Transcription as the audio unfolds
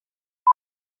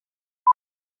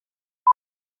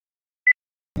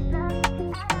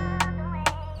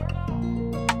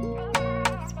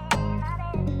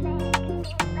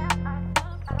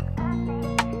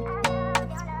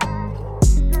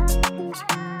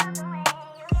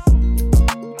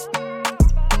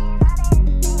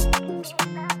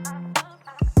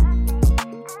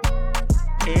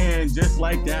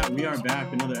like that, we are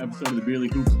back. Another episode of the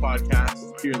Beerly Hoops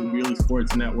podcast here at the Beerly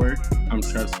Sports Network. I'm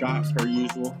Trev Scott, per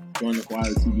usual. Joined with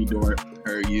Wiley TV Dort,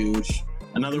 per usual.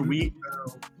 Another week,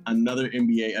 another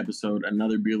NBA episode,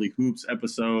 another Beerly Hoops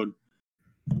episode.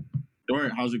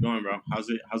 Dort, how's it going, bro? How's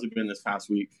it been this past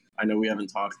week? I know we haven't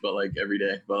talked about like every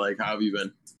day, but like, how have you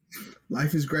been?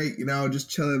 Life is great, just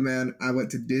chilling, man. I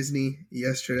went to Disney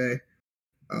yesterday.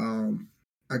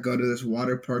 I go to this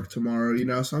water park tomorrow,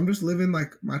 so I'm just living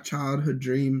like my childhood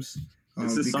dreams.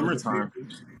 This is summertime.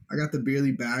 I got the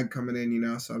Beerly bag coming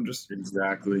in, so I'm just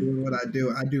exactly doing what I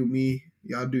do. I do me,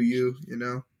 y'all do you,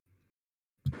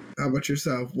 How about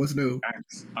yourself? What's new?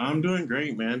 I'm doing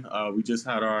great, man. We just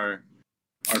had our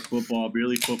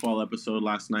Beerly football episode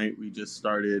last night. We just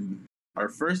started our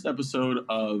first episode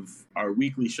of our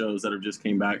weekly shows that have just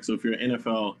came back. So if you're an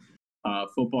NFL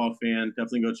football fan,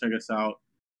 definitely go check us out.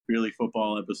 Beerly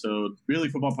football episode,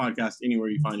 Beerly football podcast, anywhere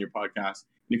you find your podcast.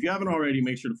 And if you haven't already,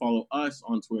 make sure to follow us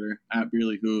on Twitter at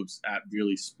Beerly Hoops, at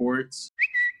Beerly Sports.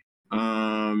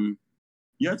 You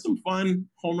had some fun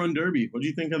home run derby. What do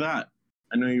you think of that?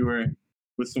 I know you were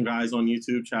with some guys on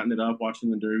YouTube chatting it up,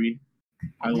 watching the derby.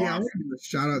 I want to give a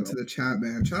shout out to the chat,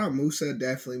 man. Shout out Musa,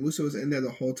 definitely. Musa was in there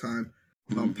the whole time.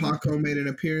 Paco made an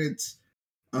appearance.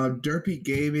 Derpy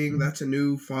Gaming, that's a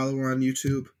new follower on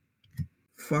YouTube.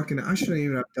 I shouldn't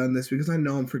even have done this because I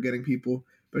know I'm forgetting people.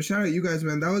 But shout out you guys,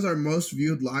 man. That was our most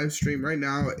viewed live stream. Right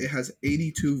now, it has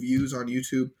 82 views on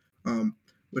YouTube,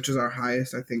 which is our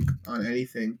highest, I think, on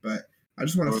anything. But I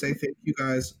just want to say thank you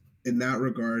guys in that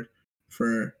regard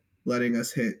for letting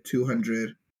us hit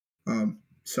 200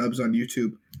 subs on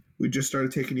YouTube. We just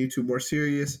started taking YouTube more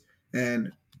serious,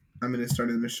 and I'm going to start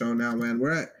in the show now, man.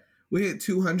 We hit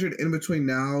 200 in between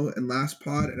now and last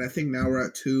pod, and I think now we're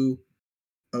at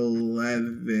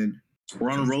 211. We're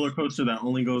on a roller coaster that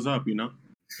only goes up,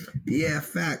 Yeah,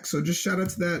 fact. So just shout out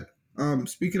to that.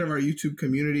 Speaking of our YouTube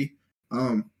community,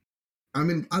 I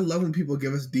love when people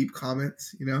give us deep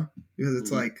comments, because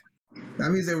it's like,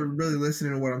 that means they were really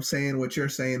listening to what I'm saying, what you're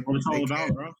saying. What it's all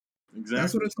about, bro. Exactly.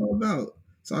 That's what it's all about.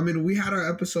 So, we had our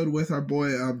episode with our boy,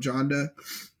 Jonda,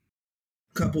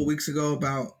 a couple weeks ago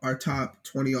about our top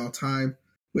 20 all time.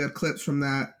 We had clips from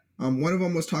that. One of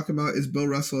them was talking about, is Bill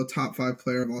Russell a top 5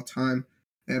 player of all time?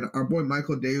 And our boy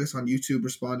Michael Davis on YouTube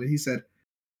responded. He said,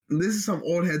 this is some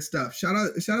old head stuff. Shout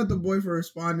out the boy for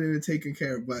responding and taking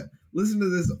care. But listen to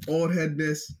this old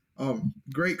headness.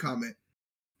 Great comment.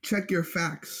 Check your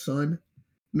facts, son.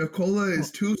 Nikola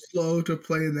is too slow to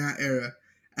play in that era.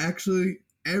 Actually,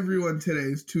 everyone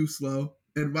today is too slow.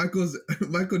 And Michael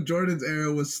Jordan's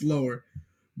era was slower.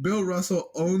 Bill Russell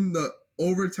owned the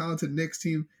over-talented Knicks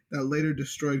team that later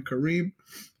destroyed Kareem.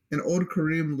 And old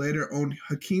Kareem later owned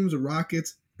Hakeem's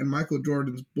Rockets and Michael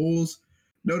Jordan's Bulls.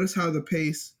 Notice how the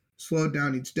pace slowed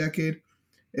down each decade.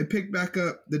 It picked back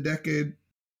up this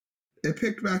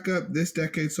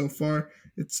decade so far.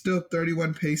 It's still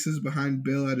 31 paces behind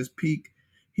Bill at his peak.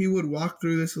 He would walk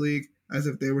through this league as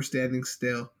if they were standing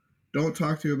still. Don't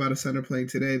talk to me about a center playing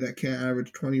today that can't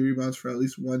average 20 rebounds for at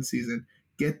least one season.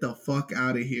 Get the fuck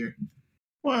out of here.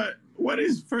 What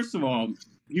is, first of all,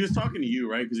 he was talking to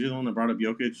you, right? Because you're the one that brought up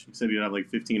Jokic. He said he'd have like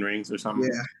 15 rings or something.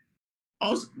 Yeah.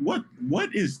 Also, what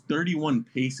is 31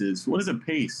 paces? What is a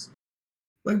pace?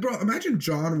 Like, bro, imagine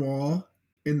John Wall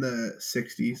in the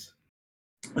 60s.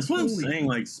 That's what I'm saying.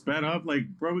 Like, sped up. Like,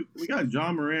 bro, we got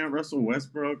John Morant, Russell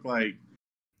Westbrook, like,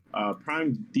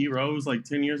 prime D Rose, like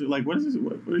 10 years. Like, what is this?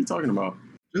 What are you talking about?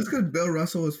 Just because Bill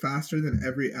Russell was faster than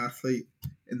every athlete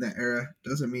in that era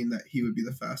doesn't mean that he would be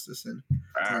the fastest in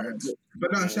times.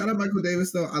 But no, shout out Michael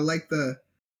Davis though. I like the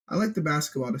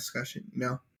basketball discussion.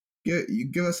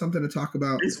 Give us something to talk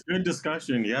about. It's good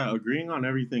discussion. Yeah, agreeing on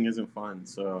everything isn't fun.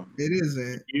 So it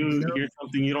isn't. If you hear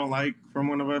something you don't like from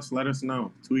one of us, let us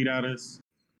know. Tweet at us.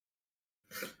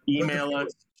 Email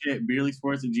us at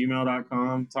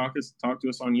beerlysports@gmail.com. Talk to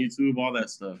us on YouTube. All that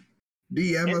stuff.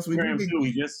 DM us. Instagram too.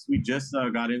 We just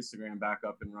got Instagram back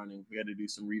up and running. We had to do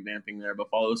some revamping there, but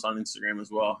follow us on Instagram as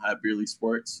well at Beerly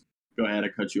Sports. Go ahead, I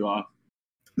cut you off.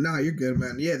 Nah, you're good,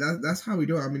 man. Yeah, that's how we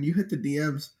do it. You hit the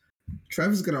DMs.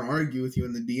 Trevor's gonna argue with you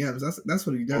in the DMs. That's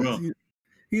what he does.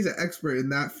 He's an expert in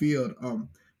that field.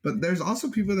 But there's also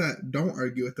people that don't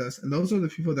argue with us, and those are the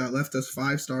people that left us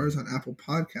 5 stars on Apple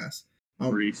Podcasts.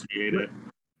 Appreciate it.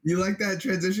 You like that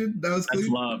transition? That's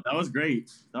love. That was great.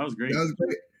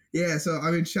 Yeah,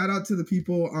 so shout out to the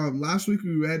people. Last week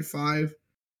we read 5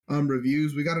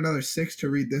 reviews. We got another 6 to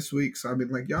read this week. So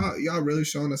y'all really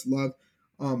showing us love.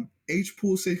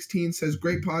 HPool16 says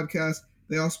great podcast.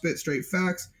 They all spit straight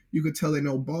facts. You could tell they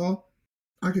know ball.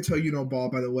 I could tell you know ball,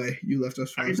 by the way. You left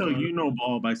us 5 stars. I can tell you know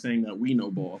ball by saying that we know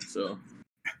ball. So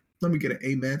let me get an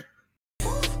amen.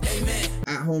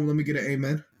 at home, let me get an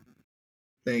amen.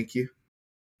 Thank you.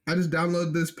 I just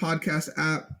downloaded this podcast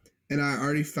app and I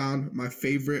already found my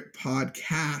favorite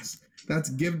podcast. That's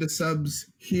Give the Subs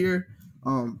here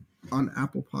on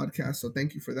Apple Podcasts. So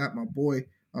thank you for that, my boy.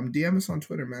 DM us on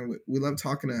Twitter, man. We love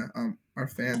talking to our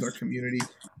fans, our community.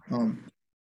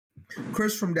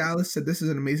 Chris from Dallas said this is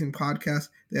an amazing podcast.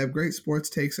 They have great sports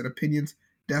takes and opinions.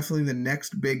 Definitely the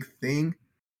next big thing.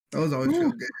 Those always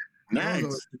feel good. Nice. Those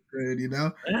always feel good, you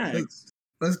know? Nice.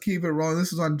 Let's keep it rolling.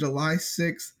 This is on July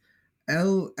 6th.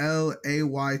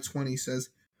 LLAY20 says,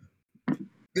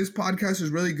 this podcast is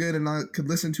really good and I could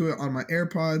listen to it on my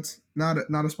AirPods. Not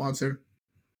a sponsor.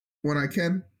 When I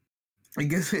can. It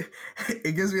gives me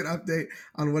an update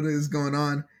on what is going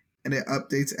on and it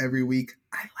updates every week.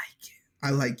 I like it. I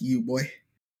like you, boy.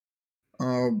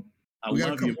 I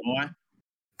love you, boy.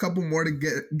 Couple more to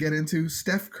get into.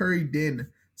 Steph Curry Din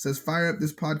says, fire up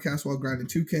this podcast while grinding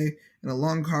 2K in a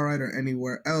long car ride or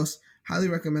anywhere else. Highly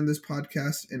recommend this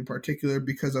podcast in particular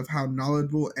because of how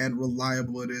knowledgeable and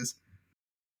reliable it is.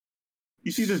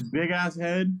 You see this big ass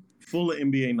head full of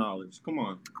NBA knowledge. Come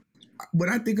on. When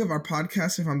I think of our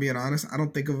podcast, if I'm being honest, I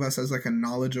don't think of us as like a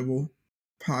knowledgeable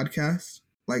podcast.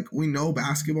 Like, we know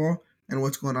basketball and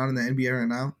what's going on in the NBA right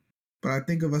now, but I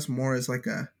think of us more as like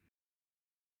a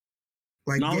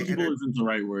knowledgeable isn't the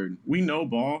right word. We know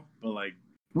ball, but like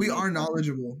we are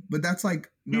knowledgeable, but that's like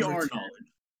we are knowledge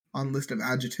on list of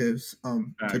adjectives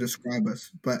to describe us.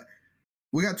 But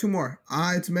we got two more.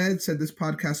 It's Med said this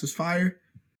podcast is fire.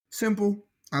 Simple.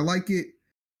 I like it.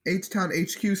 H-Town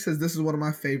HQ says this is one of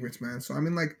my favorites, man. So I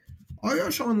mean, like, all y'all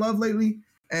showing love lately,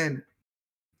 and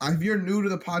if you're new to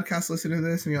the podcast listening to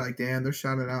this and you're like, damn, they're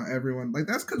shouting out everyone, like,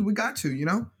 that's because we got to, you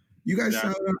know? You guys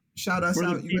shout us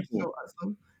out. You guys show us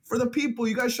love. For the people,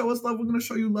 you guys show us love, we're going to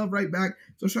show you love right back.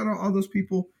 So shout out all those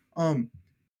people.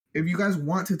 If you guys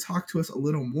want to talk to us a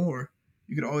little more,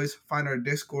 you can always find our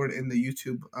Discord in the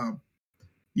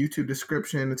YouTube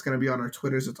description. It's going to be on our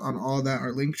Twitters. It's on all that,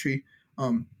 our link tree.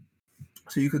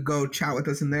 So you could go chat with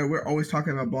us in there. We're always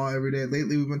talking about ball every day.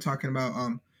 Lately, we've been talking about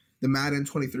the Madden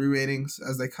 23 ratings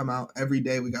as they come out every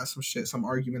day. We got some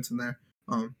arguments in there.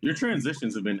 Your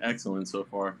transitions have been excellent so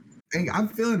far. And I'm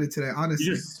feeling it today, honestly.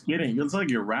 You're just spitting. It's like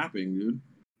you're rapping, dude.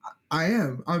 I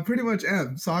am. I pretty much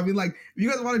am. So I mean, like, if you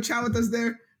guys want to chat with us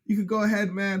there, you could go ahead,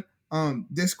 man.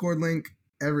 Discord link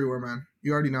everywhere, man.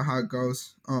 You already know how it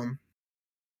goes.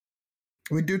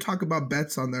 We do talk about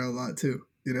bets on there a lot too.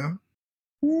 You know.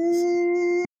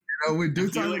 You know, we do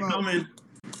talk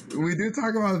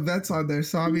about bets on there.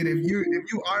 So I mean, if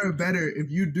you are a bettor, if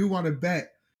you do want to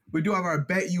bet, we do have our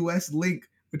BetUS link,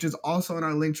 which is also in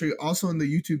our link tree, also in the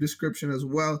YouTube description as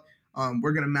well.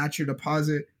 We're gonna match your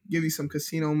deposit, give you some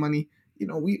casino money. You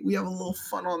know, we have a little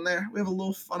fun on there.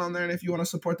 And if you want to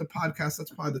support the podcast, that's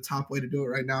probably the top way to do it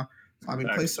right now. So, I mean,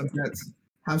 play some bets,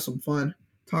 have some fun,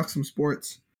 talk some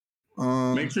sports.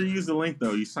 Make sure you use the link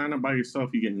though. You sign up by yourself,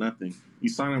 you get nothing. You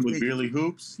sign up with Beerly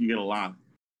Hoops, you get a lot.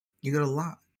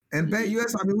 And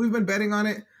BetUS, I mean, we've been betting on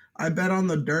it. I bet on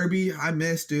the Derby. I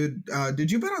missed, dude. Did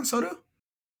you bet on Soto?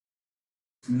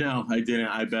 No, I didn't.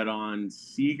 I bet on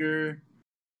Seager,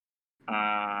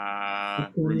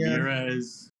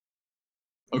 Ramirez,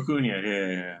 Acuna.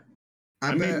 Yeah.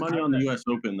 I made money on the U.S.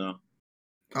 Open though.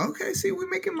 Okay, see, we're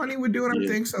making money. We're doing our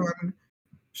thing. So,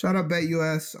 shout out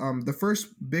BetUS, the first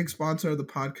big sponsor of the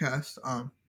podcast.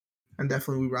 And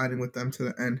definitely we riding with them to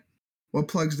the end. What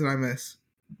plugs did I miss?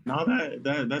 No,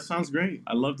 that sounds great.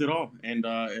 I loved it all. And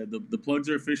the plugs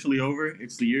are officially over.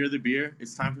 It's the year of the beer.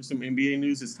 It's time for some NBA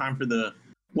news. It's time for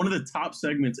one of the top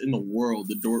segments in the world,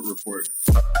 the Dort Report.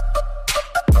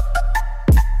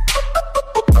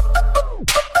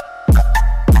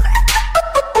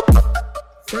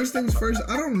 First things first,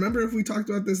 I don't remember if we talked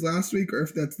about this last week or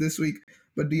if that's this week,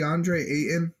 but DeAndre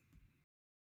Ayton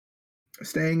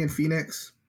staying in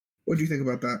Phoenix. What do you think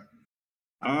about that?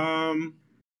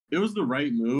 It was the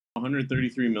right move.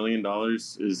 $133 million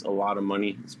is a lot of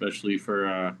money, especially for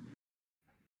a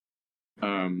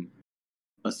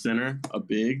center, a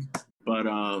big. But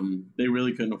they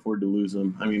really couldn't afford to lose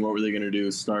him. I mean, what were they going to do?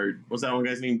 What's that one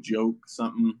guy's name? Joke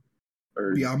something?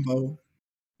 Or Biyombo,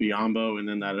 and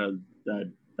then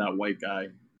that white guy. I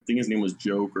think his name was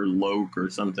Joke or Loke or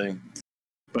something.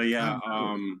 But yeah,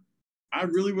 I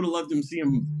really would have loved to see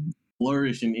him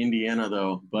flourish in Indiana,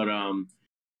 though. But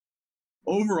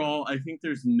overall, I think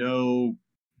there's no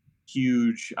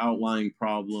huge outlying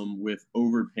problem with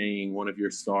overpaying one of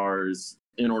your stars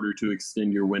in order to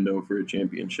extend your window for a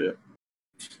championship.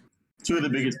 Some of the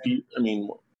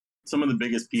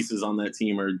biggest pieces on that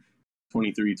team are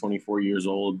 23, 24 years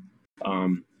old.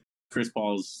 Chris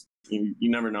Paul's, you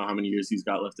never know how many years he's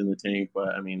got left in the tank, but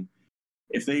I mean,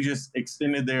 if they just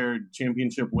extended their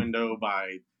championship window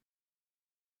by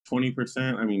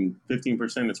 20%, I mean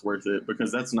 15%, it's worth it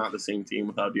because that's not the same team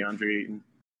without DeAndre Ayton.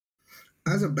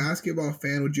 As a basketball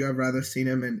fan, would you have rather seen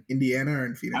him in Indiana or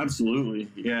in Phoenix? Absolutely,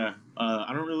 yeah.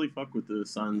 I don't really fuck with the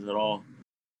Suns at all.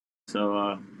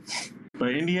 So,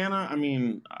 but Indiana, I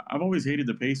mean, I've always hated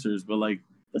the Pacers, but like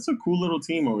that's a cool little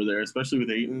team over there, especially with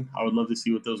Ayton. I would love to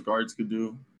see what those guards could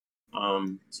do.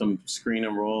 Some screen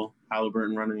and roll,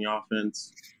 Halliburton running the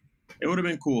offense. It would have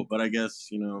been cool, but I guess,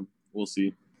 we'll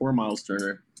see. Poor Miles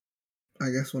Turner.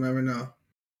 I guess we'll never know.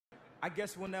 I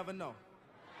guess we'll never know.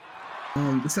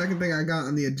 The second thing I got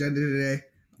on the agenda today,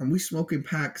 we smoking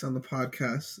packs on the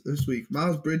podcast this week.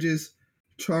 Miles Bridges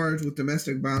charged with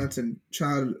domestic violence and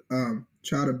child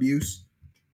abuse.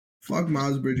 Fuck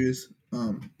Miles Bridges.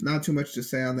 Not too much to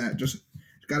say on that. Just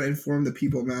gotta inform the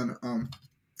people, man.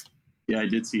 Yeah, I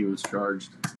did see he was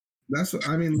charged. That's what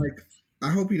I mean. Like, I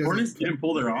hope he doesn't. Hornets didn't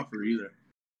pull their offer either.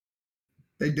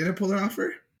 They didn't pull their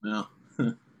offer? No.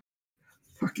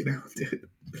 Fucking hell, dude.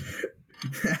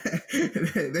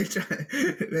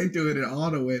 they doing it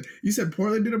all to win. You said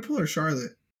Portland didn't pull or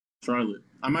Charlotte? Charlotte.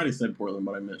 I might have said Portland,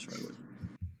 but I meant Charlotte.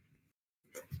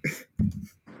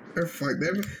 They're fuck.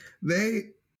 They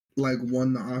like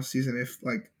won the offseason if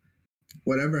like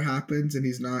whatever happens and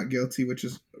he's not guilty, which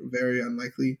is very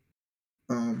unlikely.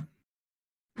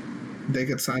 They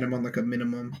could sign him on like a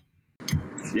minimum.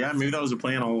 Yeah, maybe that was a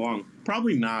plan all along.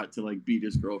 Probably not to like beat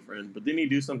his girlfriend, but didn't he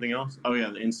do something else? Oh yeah,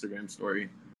 the Instagram story.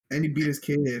 And he beat his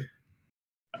kid.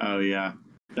 Oh yeah,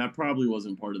 that probably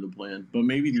wasn't part of the plan, but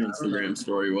maybe the Instagram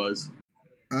story was.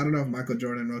 I don't know if Michael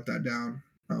Jordan wrote that down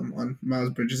on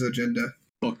Miles Bridges' agenda.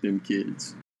 Fuck them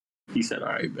kids. He said, "All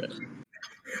right, bet."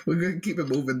 We're gonna keep it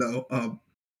moving though. A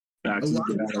lot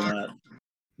of talk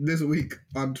this week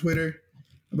on Twitter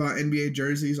about NBA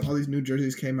jerseys. All these new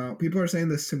jerseys came out. People are saying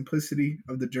the simplicity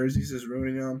of the jerseys is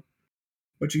ruining them.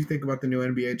 What do you think about the new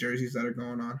NBA jerseys that are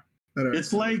going on?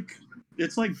 It's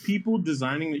like people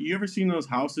designing it. You ever seen those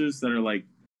houses that are like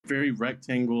very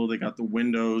rectangle? They got the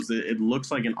windows. It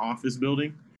looks like an office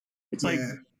building. It's like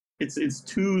it's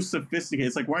too sophisticated.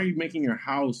 It's like, why are you making your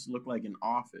house look like an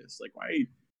office? Like, why?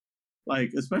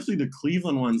 Like, especially the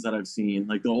Cleveland ones that I've seen,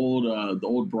 like the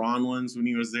old Braun ones when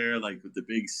he was there, like with the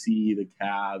big C, the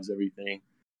Cavs, everything.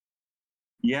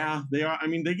 Yeah, they are. I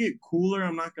mean, they get cooler.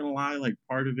 I'm not gonna lie. Like,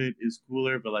 part of it is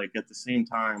cooler, but like at the same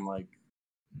time, like,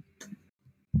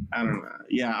 I don't know.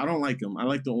 Yeah, I don't like them. I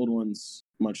like the old ones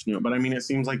much newer. But I mean, it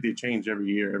seems like they change every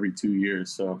year, every 2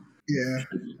 years. So yeah,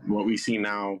 what we see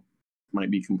now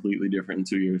might be completely different in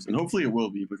 2 years, and hopefully it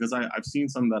will be, because I've seen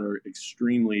some that are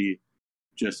extremely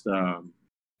just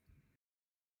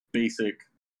basic,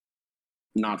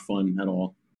 not fun at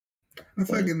all. I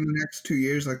feel like in the next 2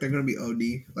 years, like they're gonna be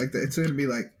OD. Like it's gonna be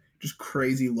like just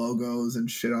crazy logos and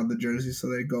shit on the jersey, so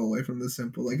they go away from the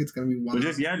simple. Like it's gonna be wild.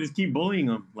 But just keep bullying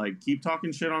them. Like keep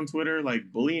talking shit on Twitter. Like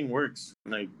bullying works.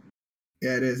 Like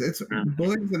yeah, it is.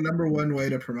 Bullying's the number one way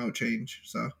to promote change.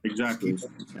 So exactly.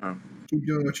 Keep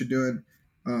doing what you're doing.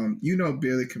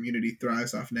 Beerly community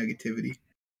thrives off negativity.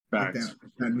 Facts.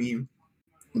 Like that meme.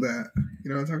 That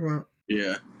you know what I'm talking about?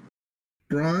 Yeah.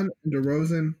 Braun and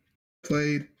DeRozan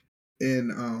played in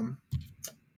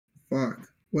what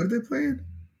did they play in?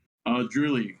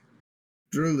 Drew League.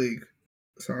 Drew League.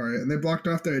 Sorry. And they blocked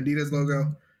off their Adidas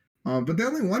logo. But they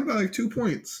only won by like 2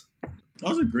 points. That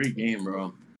was a great game,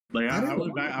 bro. Like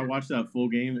I watched that full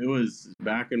game. It was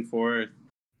back and forth,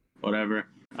 whatever.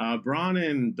 Braun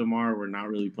and DeMar were not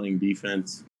really playing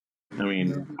defense. I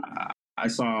mean, I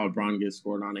saw Braun get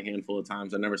scored on a handful of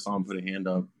times. I never saw him put a hand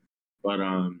up. But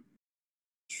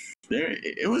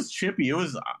it was chippy. It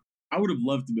was. I would have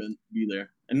loved to be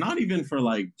there, and not even for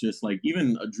like just like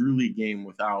even a Drew League game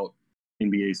without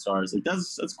NBA stars. Like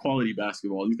that's quality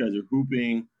basketball. These guys are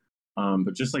hooping,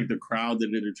 but just like the crowd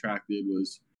that it attracted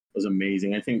was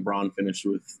amazing. I think Braun finished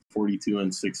with 42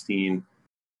 and 16,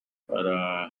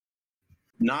 but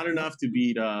not enough to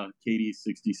beat KD's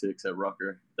 66 at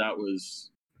Rucker. That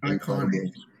was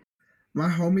iconic. My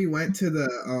homie went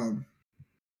to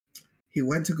he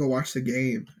went to go watch the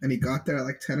game, and he got there at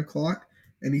like 10 o'clock,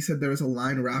 and he said there was a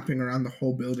line wrapping around the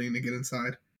whole building to get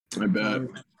inside. I bet.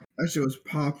 That shit was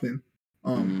popping.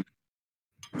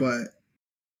 But,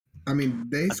 I mean,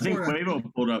 they scored. I think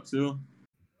Quavo pulled up, too.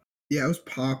 Yeah, it was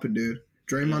popping, dude.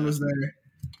 Draymond was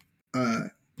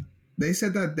there. They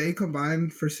said that they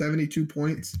combined for 72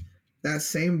 points. That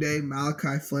same day,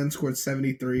 Malachi Flynn scored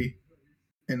 73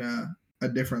 in a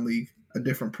different league, a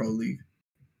different pro league.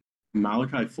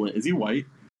 Malachi Flynn, is he white?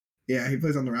 Yeah, he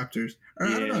plays on the Raptors. Or,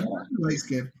 I don't know, light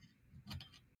skin.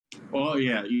 Oh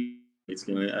yeah, light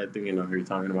skin. I think you know who you're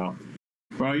talking about.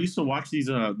 Bro, I used to watch these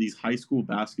high school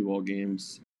basketball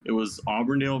games. It was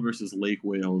Auburndale versus Lake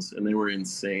Wales, and they were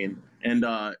insane. And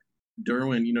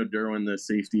Derwin, Derwin, the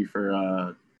safety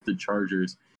for the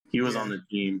Chargers, he was on the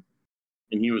team,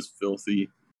 and he was filthy.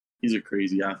 He's a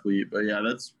crazy athlete. But yeah,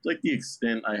 that's like the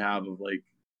extent I have of like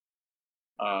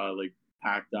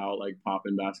packed out, like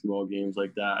popping basketball games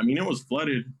like that. I mean, it was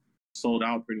flooded, sold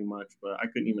out pretty much, but I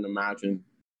couldn't even imagine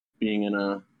being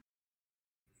in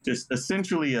just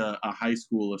essentially a high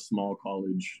school, a small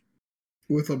college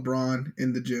with LeBron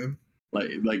in the gym,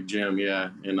 like gym, yeah,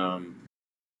 and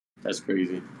that's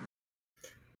crazy.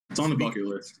 It's on the bucket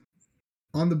list.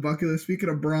 On the bucket list. Speaking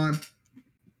of Bron,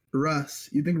 Russ,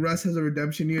 you think Russ has a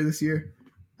redemption year this year?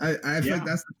 I feel like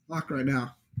that's the clock right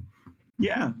now.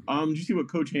 Yeah. Did you see what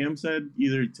Coach Ham said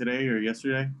either today or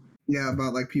yesterday? Yeah,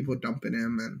 about like people dumping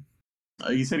him,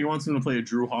 and he said he wants him to play a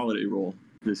Drew Holiday role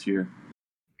this year.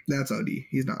 That's OD.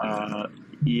 He's not.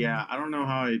 Yeah, I don't know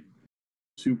how I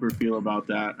super feel about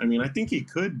that. I mean, I think he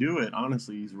could do it.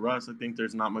 Honestly, he's Russ. I think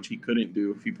there's not much he couldn't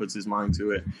do if he puts his mind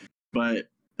to it. But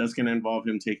that's going to involve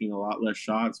him taking a lot less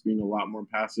shots, being a lot more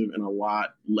passive, and a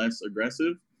lot less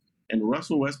aggressive. And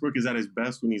Russell Westbrook is at his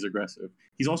best when he's aggressive.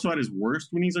 He's also at his worst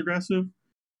when he's aggressive.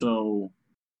 So,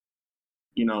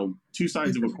 two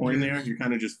sides of a coin there. You're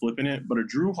kind of just flipping it. But a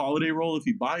Drew Holiday role, if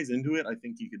he buys into it, I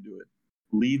think he could do it.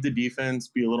 Lead the defense,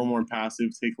 be a little more passive,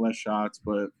 take less shots.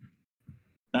 But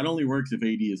that only works if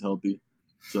AD is healthy.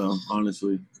 So,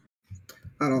 honestly.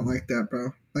 I don't like that,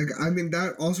 bro. Like, I mean,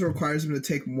 that also requires him to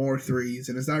take more threes.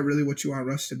 And is that really what you want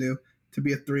Russ to do? To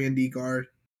be a 3-and-D guard?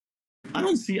 I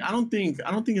don't think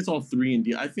it's all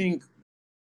 3-and-D. I think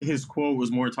his quote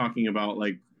was more talking about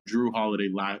like Drew Holiday,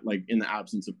 like in the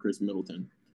absence of Chris Middleton,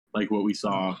 like what we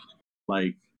saw,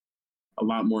 like a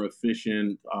lot more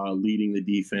efficient, leading the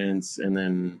defense, and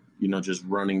then just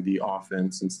running the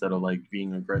offense instead of like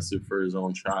being aggressive for his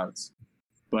own shots.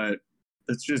 But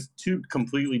it's just two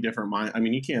completely different I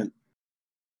mean, you can't.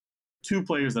 Two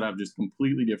players that have just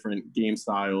completely different game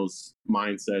styles,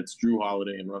 mindsets, Drew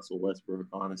Holiday and Russell Westbrook,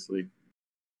 honestly.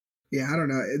 Yeah, I don't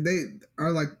know. They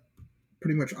are like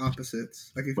pretty much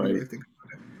opposites. Like if you really think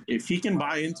about it. If he can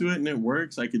buy into it and it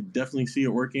works, I could definitely see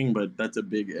it working, but that's a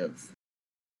big if.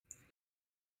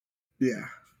 Yeah.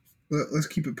 Let's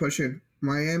keep it pushing.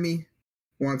 Miami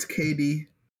wants KD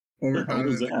over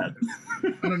Donovan Mitchell.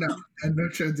 I don't know. I had no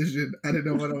transition. I didn't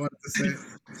know what I wanted to say.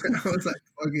 I was like,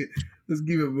 fuck it. Let's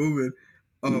keep it moving.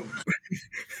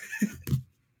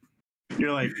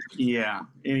 You're like, yeah.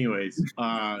 Anyways.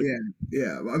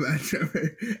 Yeah. My bad,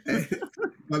 Trevor.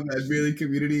 My bad, really,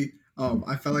 community.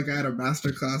 I felt like I had a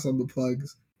master class on the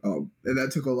plugs. And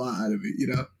that took a lot out of me.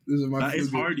 This is my.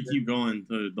 It's hard to keep going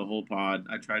the whole pod.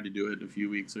 I tried to do it a few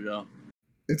weeks ago.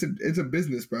 It's a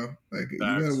business, bro. Like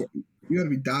you gotta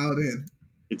be dialed in.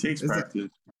 It takes practice.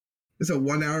 It's a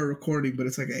 1 hour recording, but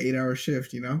it's like an 8-hour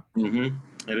shift. Mm-hmm.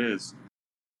 It is.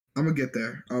 I'm gonna get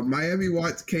there. Miami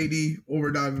wants KD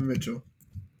over Donovan Mitchell.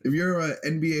 If you're an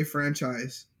NBA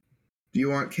franchise, do you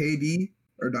want KD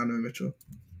or Donovan Mitchell?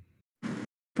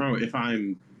 Bro, if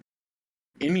I'm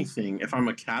anything, if I'm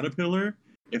a caterpillar,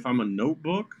 if I'm a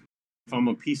notebook, if I'm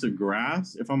a piece of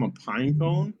grass, if I'm a pine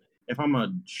cone, if I'm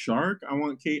a shark, I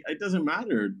want KD. It doesn't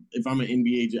matter if I'm an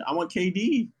NBA. I want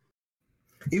KD.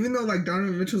 Even though like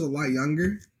Donovan Mitchell's a lot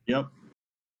younger. Yep.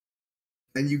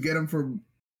 And you get him for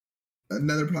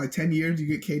another probably 10 years. You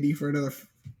get KD for another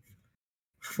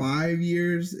 5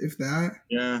 years, if that.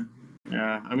 Yeah.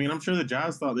 I mean, I'm sure the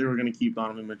Jazz thought they were going to keep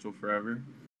Donovan Mitchell forever.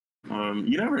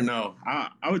 You never know.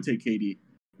 I would take KD.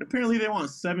 Apparently, they want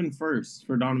 7 firsts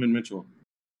for Donovan Mitchell.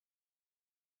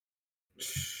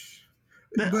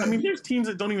 But, I mean, there's teams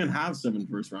that don't even have 7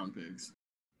 first-round picks.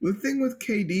 The thing with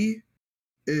KD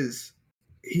is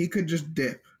he could just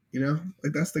dip,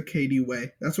 Like, that's the KD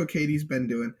way. That's what KD's been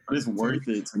doing. But it's worth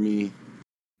it to me.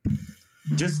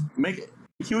 Just make it.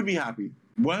 He would be happy.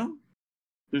 Well,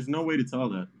 there's no way to tell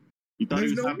that. You thought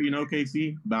he was happy in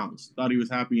OKC? Bounced. Thought he was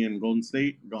happy in Golden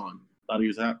State? Gone. Thought he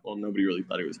was happy? Well, nobody really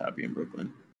thought he was happy in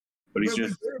Brooklyn. But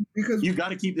he's because you got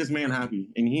to keep this man happy,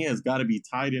 and he has got to be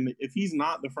tied in. If he's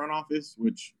not the front office,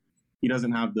 which he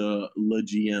doesn't have the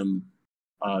GM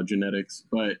genetics,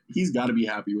 but he's got to be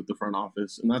happy with the front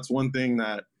office, and that's one thing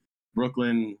that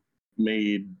Brooklyn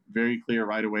made very clear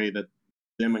right away, that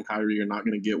them and Kyrie are not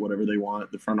going to get whatever they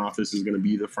want. The front office is going to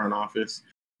be the front office,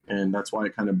 and that's why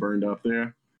it kind of burned up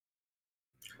there.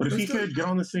 But if he could get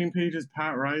on the same page as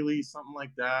Pat Riley, something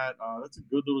like that, that's a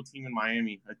good little team in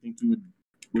Miami. I think we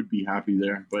would be happy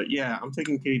there. But yeah, I'm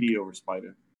taking KD over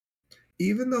Spider.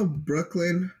 Even though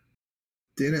Brooklyn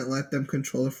didn't let them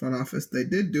control the front office, they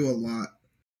did do a lot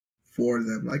for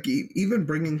them. Like even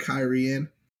bringing Kyrie in,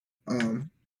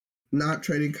 Not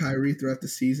trading Kyrie throughout the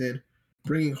season,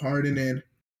 bringing Harden in,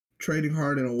 trading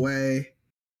Harden away,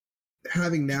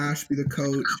 having Nash be the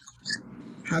coach,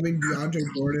 having DeAndre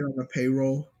Jordan on the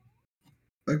payroll.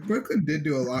 Like, Brooklyn did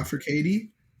do a lot for KD.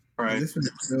 Right. This one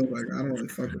feels like I don't really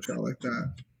fuck with y'all like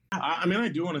that. I mean, I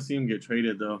do want to see him get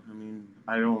traded, though.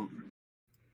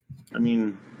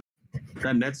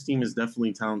 That Nets team is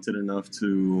definitely talented enough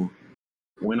to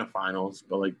win a finals,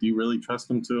 but like, do you really trust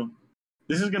them to?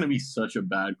 This is going to be such a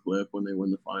bad clip when they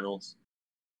win the finals.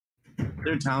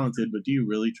 They're talented, but do you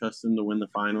really trust them to win the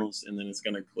finals? And then it's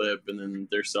going to clip, and then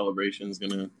their celebration is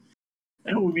going to,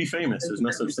 and it will be famous. There's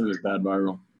no such thing as bad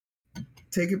viral.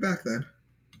 Take it back then.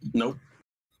 Nope.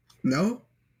 No?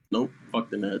 Nope. Fuck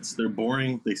the Nets. They're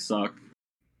boring. They suck.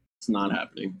 It's not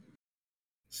happening.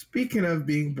 Speaking of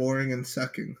being boring and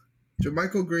sucking,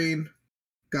 JaMychal Green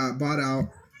got bought out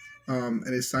and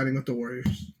is signing with the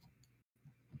Warriors.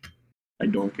 I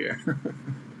don't care.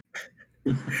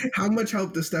 How much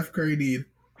help does Steph Curry need?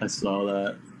 I saw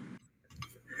that.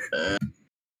 I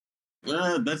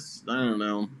don't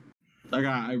know.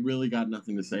 I really got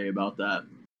nothing to say about that.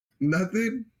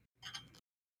 Nothing?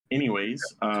 Anyways,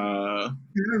 Can I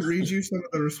read you some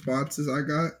of the responses I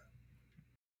got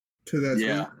to that?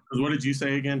 Yeah. Because what did you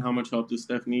say again? How much help does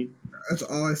Steph need? That's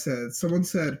all I said. Someone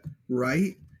said,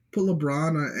 right? Put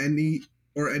LeBron on any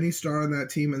star on that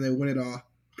team and they win it all.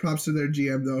 Props to their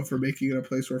GM, though, for making it a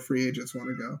place where free agents want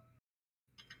to go.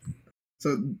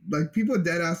 So, like, people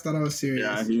dead ass thought I was serious.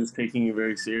 Yeah, he was taking you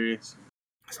very serious.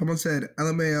 Someone said,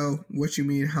 LMAO, what you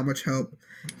mean, how much help?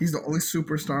 He's the only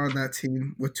superstar on that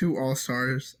team with 2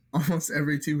 All-Stars. Almost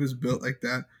every team is built like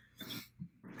that.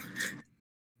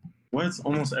 What?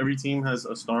 Almost every team has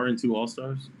a star and 2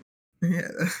 All-Stars?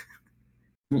 Yeah.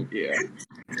 Yeah.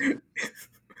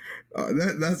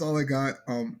 That's all I got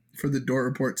for the Dort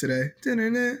Report today.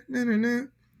 That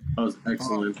was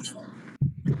excellent.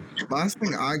 Last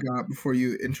thing I got before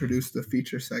you introduce the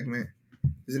feature segment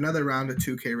is another round of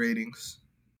 2K ratings.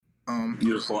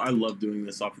 Beautiful. I love doing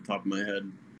this off the top of my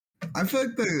head. I feel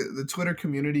like the Twitter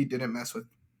community didn't mess with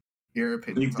your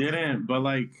opinion. They didn't, but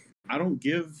like, I don't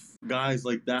give guys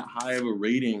like that high of a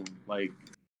rating. Like,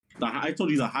 I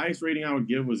told you the highest rating I would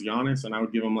give was Giannis, and I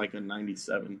would give him like a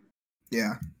 97.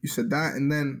 Yeah, you said that, and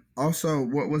then also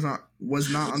what was not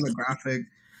on the graphic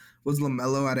was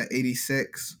LaMelo at an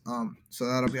 86. So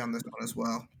that'll be on this one as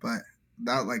well. But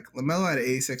that, like, LaMelo at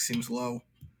 86 seems low,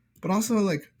 but also,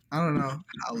 like, I don't know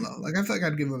how low. Like, I feel like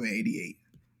I'd give him an 88.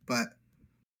 But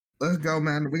let's go,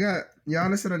 man. We got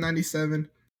Giannis at a 97.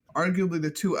 Arguably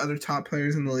the 2 other top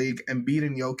players in the league, Embiid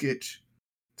and Jokic.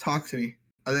 Talk to me.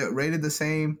 Are they rated the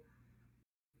same?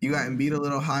 You got Embiid a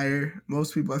little higher.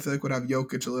 Most people, I feel like, would have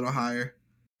Jokic a little higher.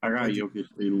 I got Jokic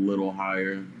a little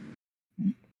higher.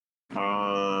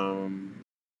 I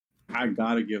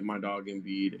gotta give my dog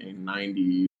Embiid a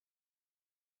 94.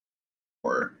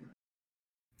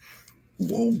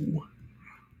 Whoa.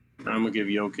 I'm gonna give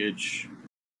Jokic. Should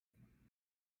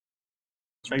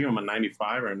I give him a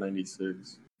 95 or a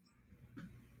 96?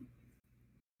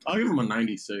 I'll give him a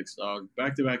 96, dog.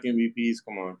 Back-to-back MVPs.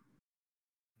 Come on.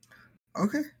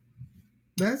 Okay.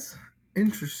 That's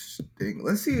interesting.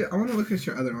 Let's see. I want to look at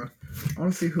your other one. I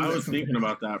want to see who. I was thinking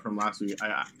about that from last week.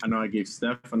 I know I gave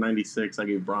Steph a 96. I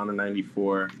gave Bron a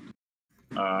 94.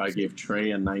 I gave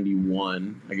Trey a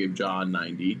 91. I gave Ja a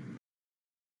 90.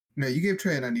 No, you gave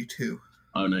Trey a 92.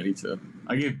 Oh, 92.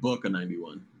 I gave Book a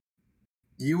 91.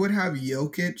 You would have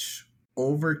Jokic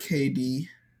over KD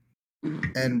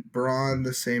and Bron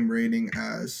the same rating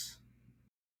as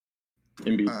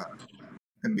Embiid.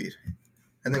 Embiid.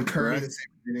 And then Curry the same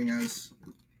rating as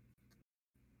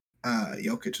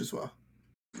Jokic as well.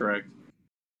 Correct.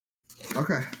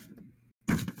 Okay.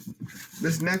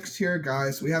 This next tier,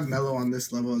 guys, we have Melo on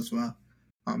this level as well.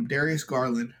 Darius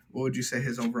Garland, what would you say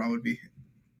his overall would be?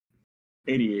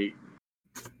 88.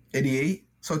 88?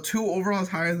 So 2 overalls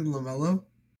higher than LaMelo?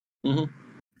 Mm-hmm.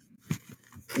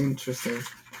 Interesting.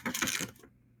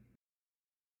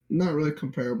 Not really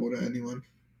comparable to anyone.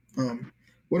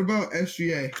 What about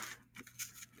SGA?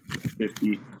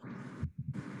 50.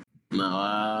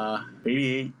 No,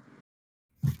 88.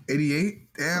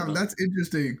 88? Damn, that's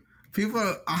interesting.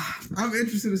 People, I'm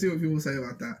interested to see what people say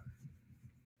about that.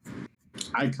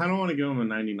 I kind of want to give him a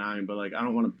 99, but like I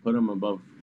don't want to put him above.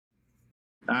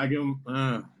 I give him.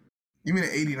 You mean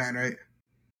an 89, right?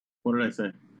 What did I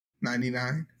say?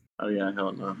 99. Oh yeah,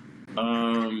 hell no.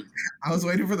 I was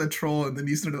waiting for the troll, and then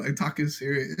you started like talking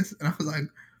serious, and I was like,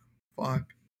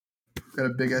 "Fuck." Got a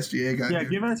big SGA guy. Yeah, here.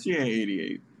 give SGA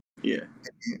 88. Yeah.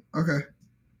 Okay.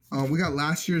 We got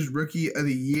last year's Rookie of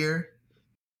the Year.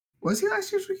 Was he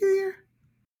last year's Rookie of the Year?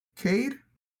 Cade?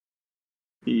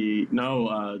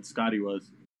 Scotty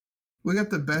was. We got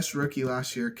the best rookie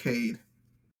last year, Cade.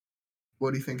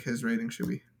 What do you think his rating should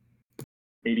be?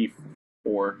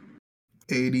 84.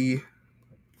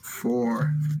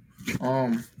 84.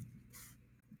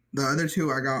 The other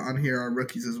two I got on here are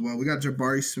rookies as well. We got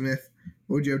Jabari Smith.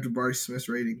 What would you have Jabari Smith's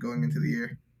rating going into the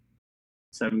year?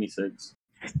 76.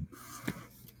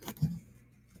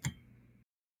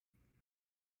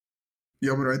 You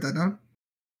want me to write that down?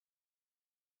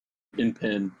 In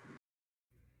pen.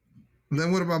 And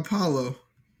then what about Paulo?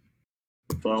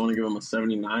 So I want to give him a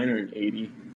 79 or an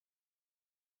 80.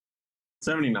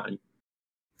 79.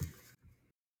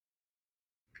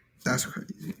 That's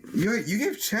crazy. You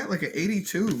gave Chet like an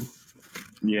 82.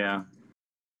 Yeah.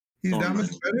 He's that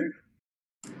much better?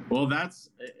 Well,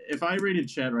 if I rated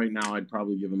Chet right now, I'd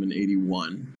probably give him an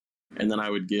 81. And then I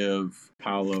would give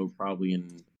Paolo probably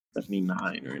an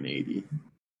 79 or an 80.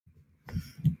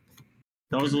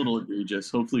 That was a little egregious.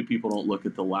 Hopefully people don't look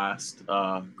at the last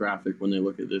graphic when they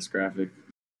look at this graphic.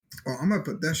 Oh, I'm going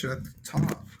to put that shit at the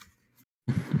top.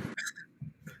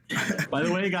 By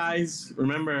the way, guys,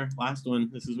 remember, last one,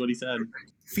 this is what he said.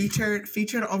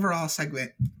 Featured overall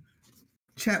segment.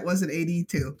 Chet was an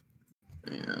 82.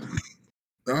 Yeah.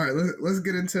 All right, let's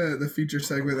get into the feature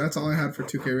segment. That's all I had for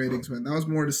 2K ratings, man. That was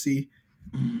more to see.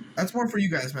 That's more for you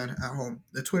guys, man, at home.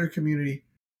 The Twitter community.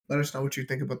 Let us know what you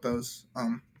think about those.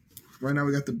 Right now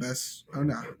we got the best. Oh,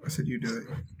 no. I said you do it.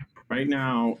 Right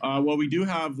now, we do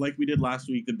have, like we did last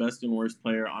week, the best and worst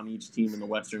player on each team in the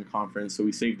Western Conference. So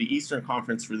we saved the Eastern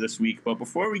Conference for this week. But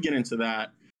before we get into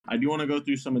that, I do want to go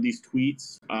through some of these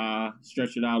tweets,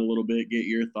 stretch it out a little bit, get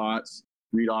your thoughts,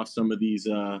 read off some of these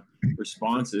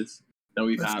responses that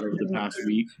we've had over the past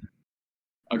week.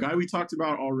 A guy we talked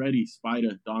about already,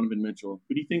 Spida, Donovan Mitchell.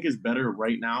 Who do you think is better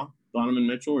right now, Donovan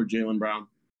Mitchell or Jaylen Brown?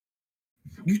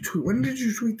 When did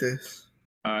you tweet this?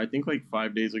 I think like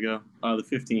 5 days ago, the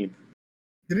 15th.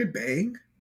 Did it bang?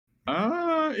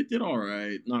 It did all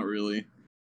right. Not really.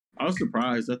 I was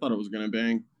surprised. I thought it was going to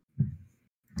bang.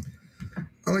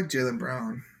 I like Jaylen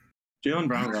Brown. Jaylen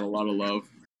Brown got a lot of love.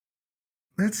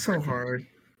 That's so hard.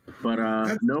 But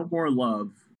no more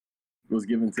love was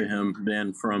given to him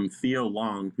than from Theo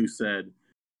Long, who said,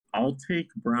 "I'll take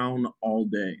Brown all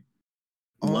day.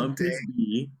 Love his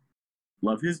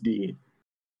D,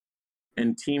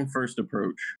 and team first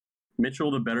approach.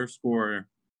 Mitchell the better scorer,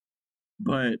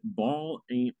 but ball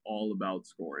ain't all about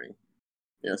scoring."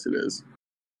 Yes, it is.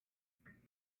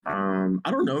 I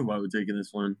don't know who I would take in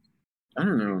this one. I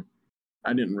don't know.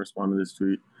 I didn't respond to this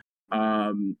tweet.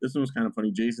 This one was kind of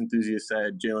funny. Jason Enthusiast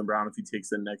said, Jaylen Brown, if he takes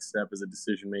the next step as a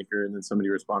decision maker, and then somebody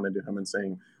responded to him and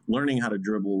saying, learning how to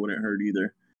dribble wouldn't hurt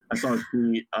either. I saw a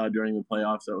tweet during the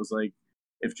playoffs that was like,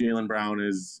 if Jaylen Brown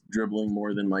is dribbling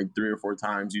more than like 3 or 4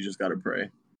 times, you just got to pray.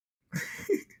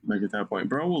 Like at that point,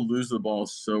 bro will lose the ball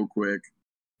so quick.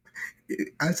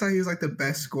 I saw he was like the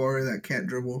best scorer that can't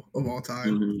dribble of all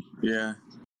time. Mm-hmm. Yeah.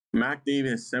 Mac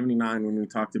Davis, 79, when we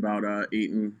talked about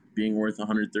Ayton being worth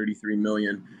 $133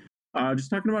 million. Just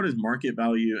talking about his market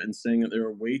value and saying that there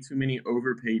are way too many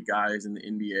overpaid guys in the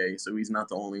NBA, so he's not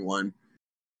the only one.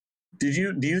 Do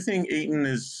you think Ayton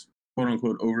is quote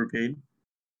unquote overpaid?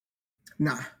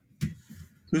 Nah.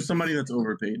 Who's somebody that's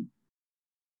overpaid?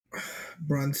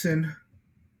 Brunson.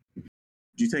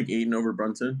 Do you take Ayton over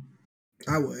Brunson?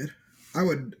 I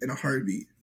would in a heartbeat.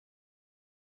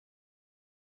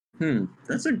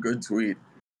 That's a good tweet.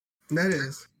 That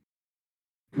is.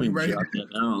 Let me jot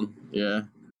that down. Yeah.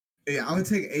 Yeah, I would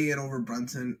take Ayton over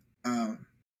Brunson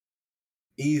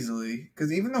easily.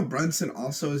 Because even though Brunson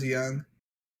also is young,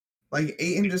 like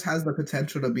Ayton just has the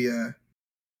potential to be a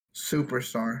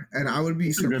superstar. And I would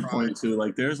be surprised. That's a good point, too.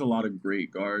 Like, there's a lot of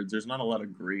great guards. There's not a lot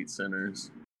of great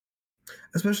centers.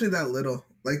 Especially that little.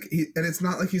 Like, and it's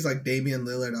not like he's like Damian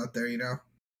Lillard out there, you know?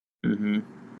 Mm-hmm.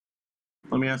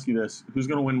 Let me ask you this. Who's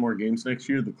going to win more games next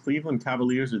year, the Cleveland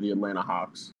Cavaliers or the Atlanta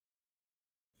Hawks?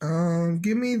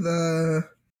 Give me the...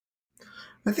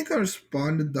 I think I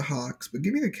responded the Hawks, but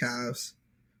give me the Cavs.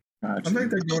 Gotcha. I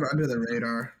think they're going under the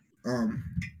radar.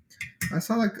 I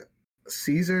saw like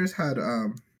Caesars had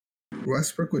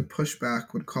Westbrook would push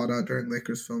back when called out during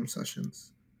Lakers film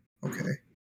sessions. Okay.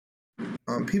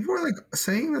 People were like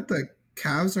saying that the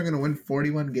Cavs are going to win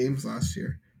 41 games next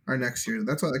year.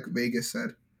 That's what like Vegas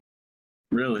said.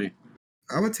 Really?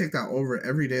 I would take that over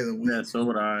every day of the week. Yeah, so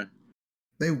would I.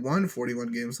 They won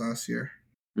 41 games last year.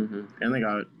 Mm-hmm. And they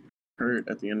got hurt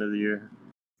at the end of the year.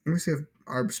 Let me see if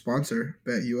our sponsor,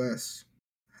 BetUS,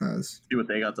 has. See what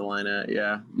they got the line at,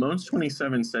 yeah.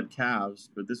 Moans27 said Cavs,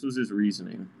 but this was his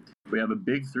reasoning. We have a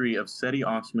big three of Cedi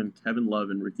Osman, Kevin Love,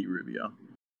 and Ricky Rubio.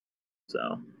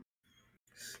 So.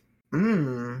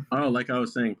 Oh, like I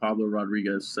was saying, Pablo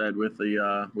Rodriguez said with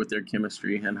their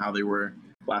chemistry and how they were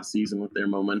last season with their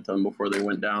momentum before they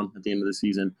went down at the end of the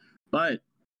season. But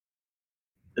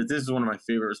this is one of my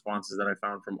favorite responses that I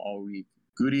found from all week.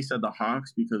 Goody said the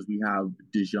Hawks because we have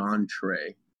DeJounte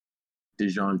Trey. I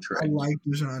like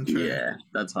DeJounte Trey. Yeah,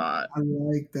 that's hot. I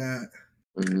like that.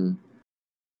 Mm-hmm.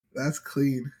 That's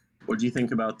clean. What do you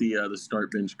think about the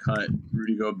start bench cut?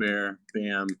 Rudy Gobert,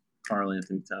 Bam, Karl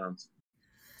Anthony Towns.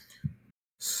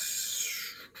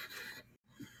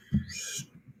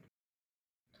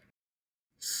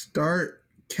 Start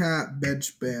Cat,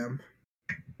 bench Bam.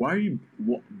 Why are you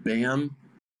Bam?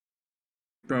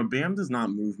 Bro, Bam does not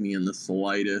move me in the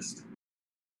slightest.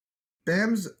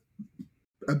 Bam's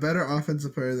a better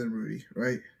offensive player than Rudy,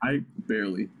 right? I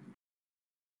barely.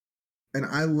 And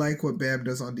I like what Bam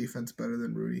does on defense better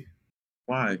than Rudy.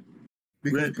 Why?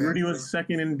 Because Rudy was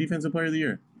second in Defensive Player of the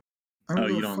Year.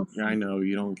 You don't. I know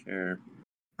you don't care.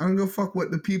 I don't go fuck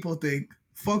what the people think.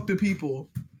 Fuck the people.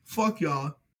 Fuck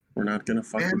y'all. We're not gonna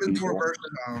fuck Bam the is people. more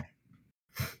versatile.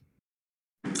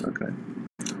 Okay.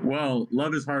 Well,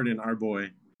 Love is Harden, our boy,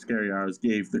 Scary Hours,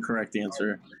 gave the correct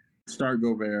answer. Start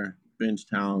Gobert, bench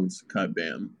Towns, cut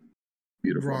Bam.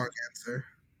 Beautiful. Wrong answer.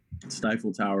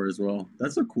 Stifle Tower as well.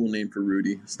 That's a cool name for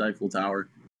Rudy. Stifle Tower.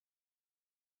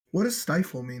 What does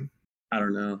stifle mean? I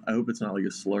don't know. I hope it's not like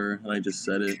a slur and I just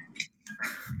said it.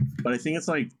 But I think it's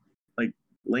like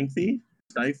lengthy?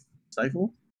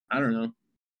 Stifle? I don't know.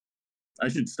 I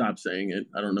should stop saying it.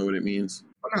 I don't know what it means.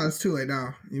 Oh, no, it's too late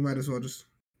now. You might as well just...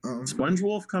 Sponge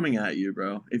Wolf coming at you,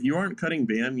 bro. If you aren't cutting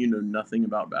Bam, you know nothing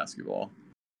about basketball.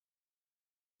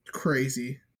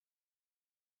 Crazy.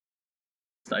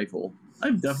 Stifle.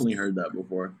 I've definitely heard that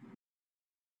before.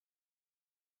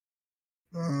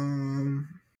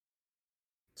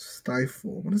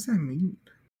 Stifle. What does that mean?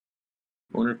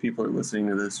 I wonder if people are listening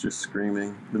to this just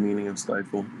screaming the meaning of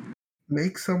stifle.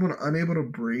 Make someone unable to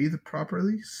breathe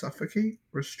properly, suffocate,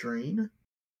 restrain.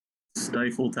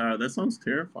 Stifle Tower. That sounds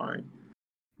terrifying.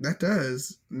 That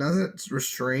does. Now that it's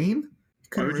restrain.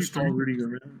 Why would you call Rudy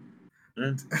Gobert?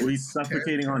 Yeah. Well, he's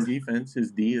suffocating on defense.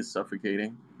 His D is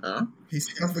suffocating.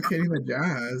 He's suffocating the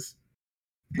Jazz.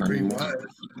 Not anymore.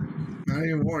 Not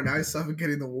anymore. Now he's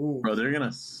suffocating the Wolves. Bro, they're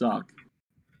gonna suck.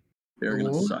 They're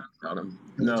gonna suck without him.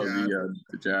 No,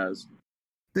 the Jazz.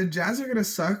 The Jazz are gonna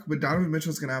suck, but Donovan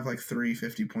Mitchell's gonna have like 3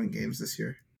 50-point games this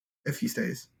year if he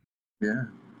stays. Yeah,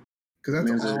 because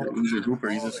that's he's a hooper.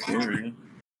 He's a scorer. Yeah.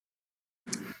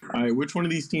 All right, which one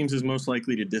of these teams is most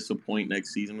likely to disappoint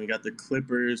next season? We got the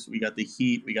Clippers, we got the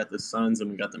Heat, we got the Suns,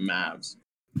 and we got the Mavs.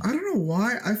 I don't know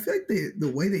why. I feel like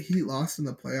the way the Heat lost in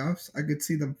the playoffs, I could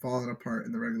see them falling apart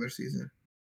in the regular season.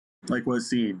 Like what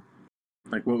seed?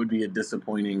 Like what would be a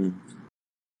disappointing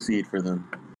seed for them?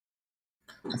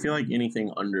 I feel like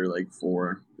anything under like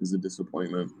 4 is a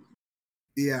disappointment.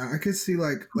 Yeah, I could see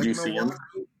like you see them?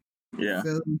 Yeah.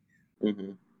 Philly,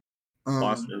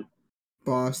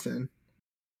 Boston.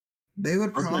 They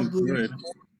would probably,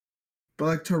 but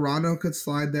like Toronto could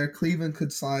slide there, Cleveland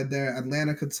could slide there,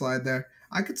 Atlanta could slide there.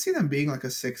 I could see them being like a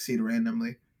 6 seed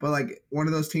randomly, but like one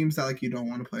of those teams that like you don't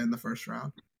want to play in the first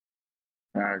round.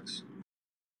 Facts.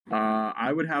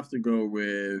 I would have to go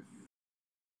with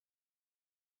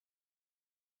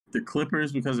the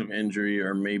Clippers because of injury,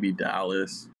 or maybe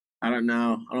Dallas. I don't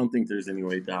know. I don't think there's any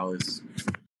way Dallas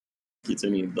gets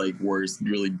any like worse.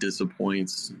 Really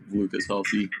disappoints if Luka's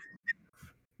healthy.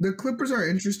 The Clippers are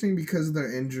interesting because of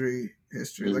their injury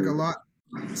history. Mm-hmm. Like a lot,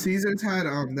 Caesars had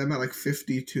them at like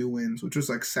 52 wins, which was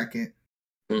like second.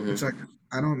 Mm-hmm. Which like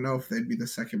I don't know if they'd be the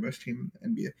second best team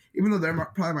in the NBA, even though they're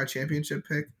probably my championship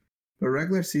pick. But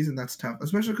regular season, that's tough,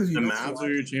 especially because the Mavs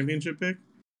are your championship pick.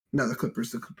 No, the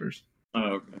Clippers. Oh,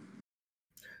 okay.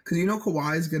 Because you know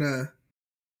Kawhi's gonna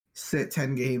sit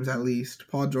 10 games at least.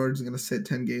 Paul George's gonna sit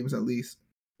 10 games at least.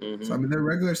 Mm-hmm. So I mean, their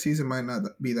regular season might not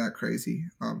be that crazy.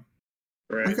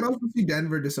 Right. I could also see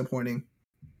Denver disappointing.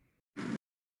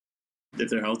 If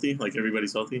they're healthy, like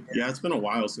everybody's healthy. Yeah, it's been a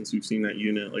while since we've seen that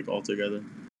unit like all together.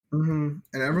 Mm-hmm.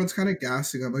 And everyone's kind of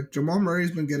gassing up. Like Jamal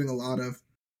Murray's been getting a lot of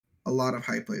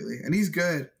hype lately, and he's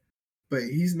good, but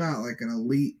he's not like an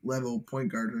elite level point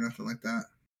guard or nothing like that.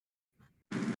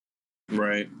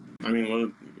 Right. I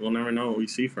mean, we'll never know what we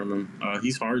see from him.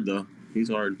 He's hard though. He's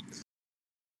hard.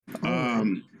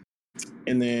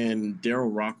 And then Daryl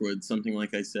Rockwood, something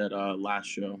like I said last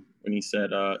show when he said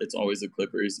it's always the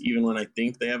Clippers. Even when I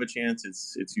think they have a chance,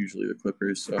 it's usually the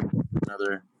Clippers. So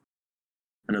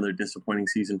another disappointing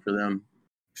season for them.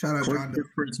 Shout out John.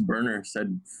 Fritz Burner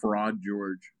said Fraud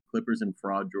George. Clippers and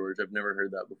Fraud George. I've never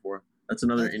heard that before. That's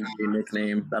another NBA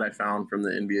nickname that I found from the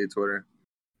NBA Twitter.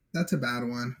 That's a bad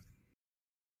one.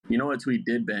 You know what tweet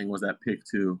did bang was that pick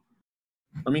 2.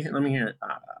 Let me hear it.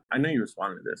 I know you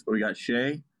responded to this, but we got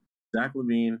Shea, Zach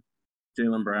LaVine,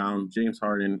 Jaylen Brown, James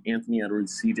Harden, Anthony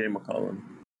Edwards, CJ McCollum.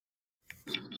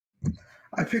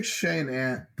 I picked Shea and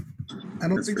Ant. I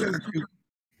don't think they're the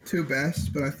two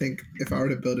best, but I think if I were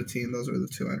to build a team, those are the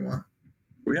 2 I'd want.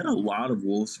 We had a lot of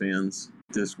Wolves fans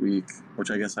this week,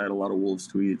 which I guess I had a lot of Wolves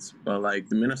tweets. But like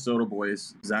the Minnesota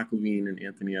boys, Zach LaVine and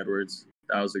Anthony Edwards,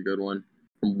 that was a good one.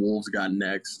 From Wolves got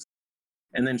next.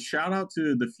 And then shout out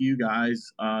to the few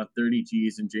guys, 30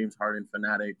 G's and James Harden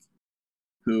Fanatic,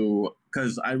 who,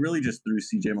 because I really just threw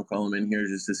CJ McCollum in here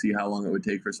just to see how long it would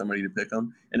take for somebody to pick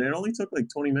him. And it only took like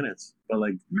 20 minutes. But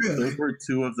like, those were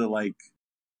 2 of the like,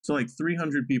 so like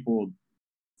 300 people,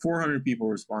 400 people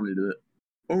responded to it.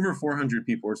 Over 400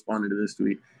 people responded to this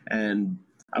tweet. And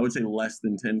I would say less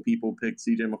than 10 people picked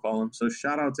CJ McCollum. So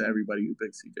shout out to everybody who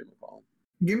picked CJ McCollum.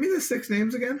 Give me the 6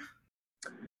 names again.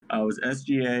 It was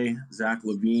SGA, Zach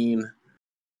LaVine,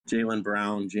 Jaylen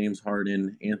Brown, James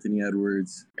Harden, Anthony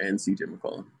Edwards, and CJ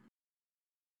McCollum.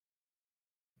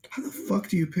 How the fuck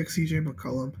do you pick CJ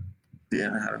McCollum?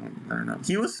 Yeah, I don't know.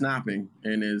 He was snapping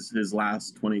in his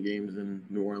last 20 games in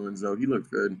New Orleans, though. He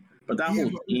looked good. But that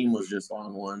whole team was just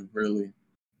on one, really.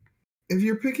 If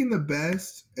you're picking the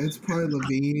best, it's probably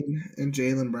LaVine and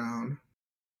Jaylen Brown.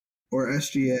 Or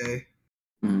SGA.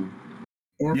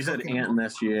 Or you said Ant and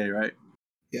SGA, right?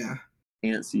 Yeah.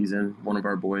 Ant season. One of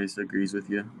our boys agrees with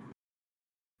you.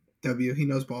 W, he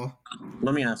knows ball.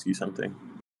 Let me ask you something.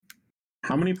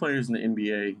 How many players in the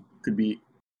NBA could beat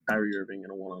Kyrie Irving in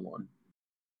a one-on-one?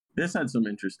 This had some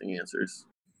interesting answers.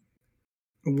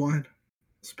 1.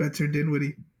 Spencer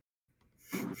Dinwiddie.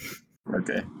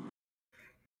 Okay.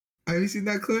 Have you seen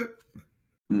that clip?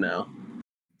 No.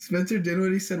 Spencer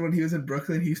Dinwiddie said when he was in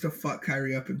Brooklyn, he used to fuck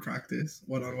Kyrie up in practice,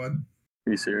 one-on-one.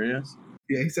 Are you serious?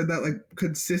 Yeah, he said that like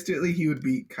consistently he would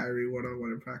beat Kyrie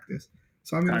one-on-one in practice.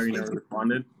 So I mean, Kyrie never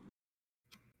responded?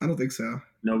 I don't think so.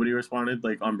 Nobody responded,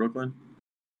 like on Brooklyn?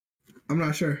 I'm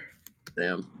not sure.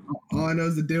 Damn. All I know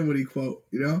is the Dinwiddie quote,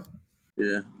 you know?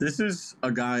 Yeah. This is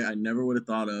a guy I never would have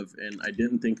thought of, and I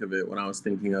didn't think of it when I was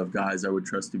thinking of guys I would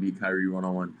trust to beat Kyrie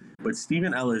one-on-one. But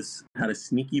Steven Ellis had a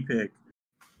sneaky pick.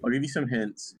 I'll give you some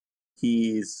hints.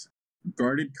 He's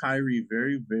guarded Kyrie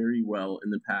very, very well in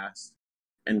the past,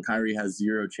 and Kyrie has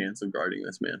 0 chance of guarding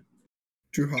this man.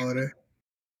 Jrue Holiday.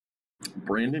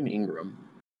 Brandon Ingram.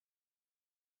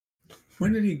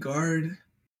 When did he guard?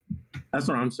 That's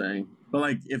what I'm saying. But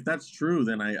like, if that's true,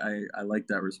 then I like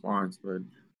that response. But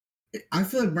I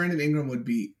feel like Brandon Ingram would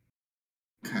beat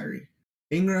Kyrie.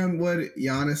 Ingram would.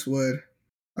 Giannis would.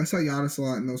 I saw Giannis a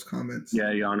lot in those comments.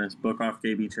 Yeah, Giannis. Book off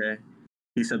KBJ.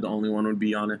 He said the only one would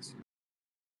be Giannis.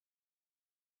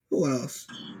 Who else?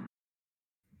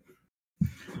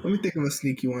 Let me think of a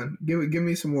sneaky one. Give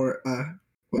me some more.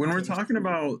 When we're talking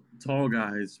about tall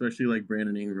guys, especially like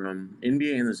Brandon Ingram,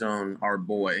 NBA in the Zone, our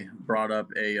boy, brought up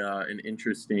an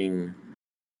interesting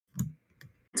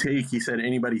take. He said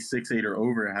anybody 6'8" or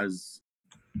over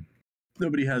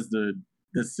nobody has the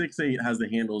 6'8" has the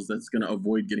handles that's going to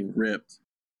avoid getting ripped.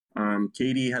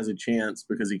 KD has a chance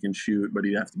because he can shoot, but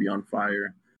he'd have to be on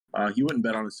fire. He wouldn't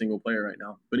bet on a single player right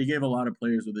now, but he gave a lot of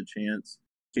players with a chance.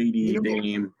 KD,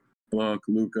 Dame, Book,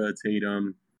 Luka,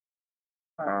 Tatum,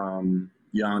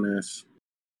 Giannis.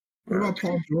 What about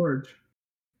Paul George?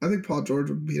 I think Paul George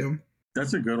would beat him.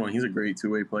 That's a good one. He's a great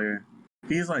two-way player.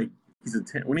 He's a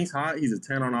 10. When he's hot, he's a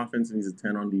 10 on offense and he's a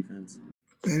 10 on defense.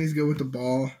 And he's good with the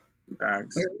ball.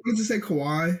 Facts. I was to say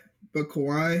Kawhi, but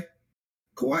Kawhi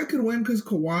could win because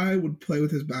Kawhi would play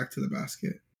with his back to the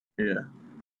basket. Yeah.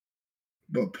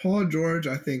 But Paul George,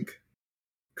 I think,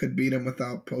 could beat him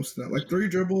without posting up. Like 3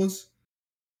 dribbles,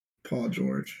 Paul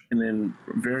George. And then,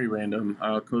 very random,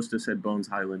 Costa said Bones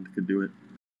Highland could do it.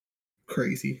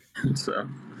 Crazy. So.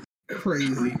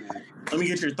 Crazy. Let me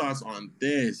get your thoughts on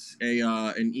this.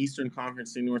 An Eastern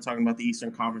Conference thing. We're talking about the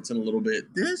Eastern Conference in a little bit.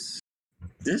 This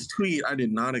tweet, I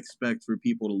did not expect for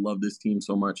people to love this team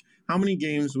so much. How many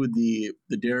games would the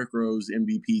Derrick Rose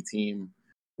MVP team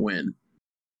win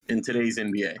in today's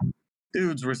NBA?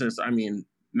 Dudes versus,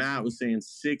 Matt was saying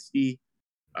 60.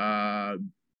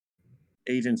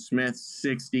 Agent Smith,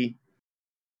 60.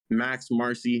 Max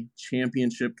Marcy,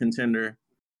 championship contender.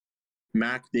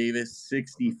 Mac Davis,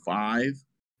 65.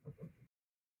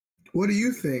 What do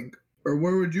you think? Or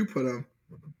where would you put him?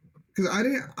 Because I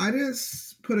didn't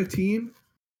put a team,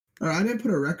 or I didn't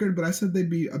put a record, but I said they'd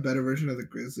be a better version of the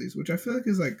Grizzlies, which I feel like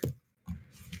is like.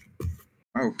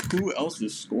 Oh, who else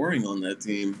is scoring on that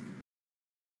team?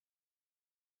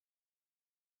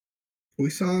 We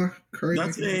saw Curry.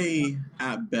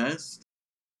 At best,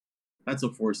 that's a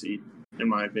 4 seed, in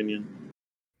my opinion.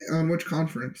 On which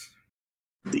conference?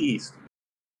 The East.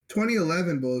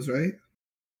 2011 Bulls, right?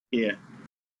 Yeah.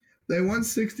 They won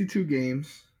 62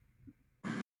 games.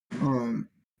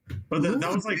 But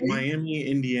that was like Miami,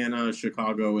 Indiana,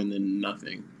 Chicago, and then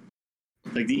nothing.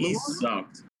 Like the East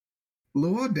sucked.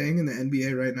 Luol Deng in the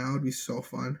NBA right now would be so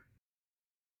fun.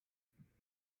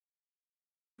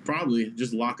 Probably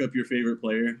just lock up your favorite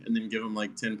player and then give him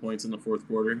like 10 points in the fourth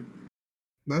quarter.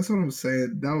 That's what I'm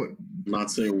saying. That would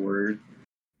not say a word.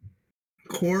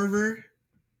 Korver,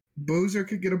 Boozer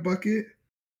could get a bucket.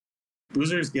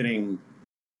 Boozer's getting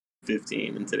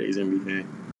 15 in today's NBA.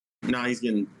 Nah, he's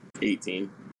getting 18.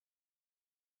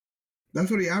 That's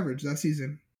what he averaged that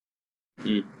season.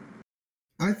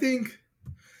 I think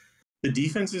the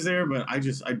defense is there, but I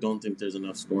don't think there's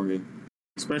enough scoring.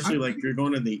 Especially like you're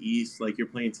going to the East, like you're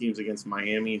playing teams against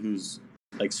Miami, who's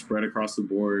like spread across the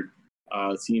board.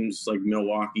 Teams like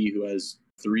Milwaukee, who has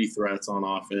 3 threats on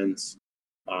offense.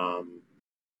 I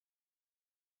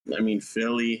mean,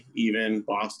 Philly, even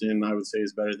Boston, I would say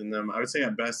is better than them. I would say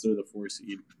at best they're the 4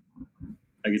 seed.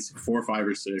 I could see 4, 5,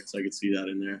 or 6. I could see that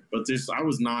in there, but I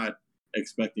was not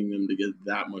expecting them to get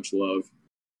that much love.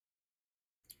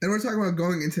 And we're talking about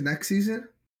going into next season,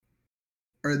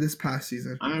 or this past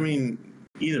season. I mean,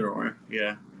 either or,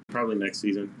 yeah, probably next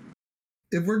season.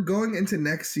 If we're going into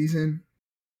next season,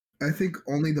 I think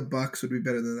only the Bucks would be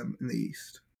better than them in the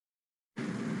East.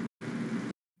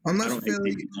 Unless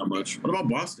Philly. That much. What about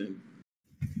Boston?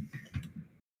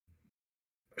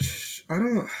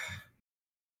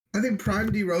 I think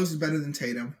Prime D Rose is better than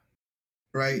Tatum.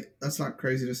 Right? That's not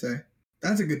crazy to say.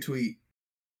 That's a good tweet.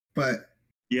 But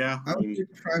yeah, I would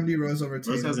pick Prime D Rose over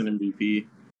Tatum. Rose has an MVP.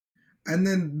 And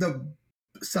then the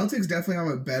Celtics definitely have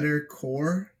a better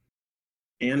core.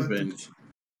 And bench.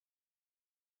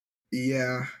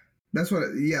 Yeah. That's what,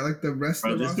 like the rest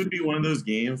of the this would be one of those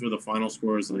games where the final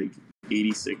score is like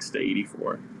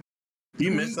 86-84. Do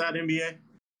you miss that NBA?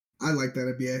 I like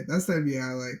that NBA. That's the NBA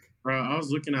I like. Bro, I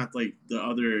was looking at like the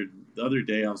other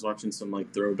day. I was watching some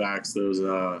like throwbacks.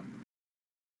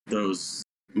 Those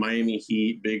Miami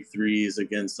Heat big threes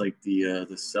against like the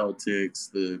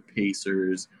Celtics, the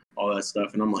Pacers, all that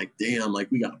stuff. And I'm like, damn, like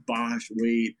we got Bosh,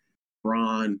 Wade,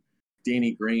 Braun,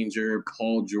 Danny Granger,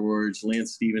 Paul George,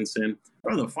 Lance Stevenson.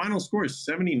 Bro, the final score is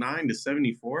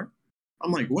 79-74.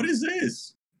 I'm like, what is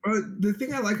this? Bro, the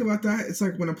thing I like about that, it's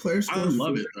like when a player scores. I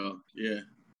love it though. Yeah.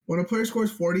 When a player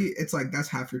scores 40, it's like that's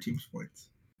half your team's points.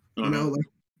 You know, like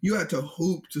you had to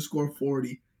hoop to score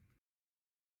 40.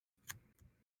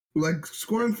 Like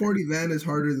scoring 40 then is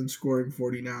harder than scoring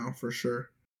 40 now, for sure.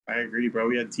 I agree, bro.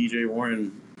 We had TJ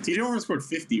Warren. TJ Warren scored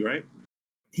 50, right?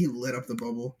 He lit up the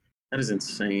bubble. That is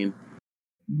insane.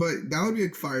 But that would be a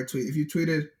fire tweet. If you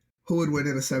tweeted who would win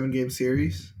in a 7-game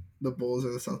series, the Bulls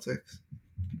or the Celtics.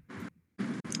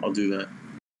 I'll do that.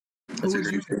 Who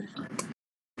would you pick?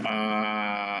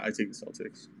 I take the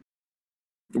Celtics.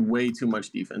 Way too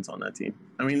much defense on that team.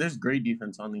 I mean, there's great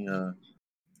defense on the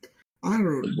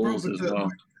Bulls as well.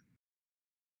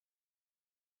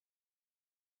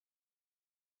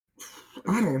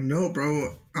 I don't know,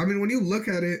 bro. I mean, when you look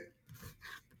at it,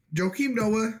 Joakim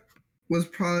Noah was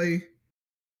probably...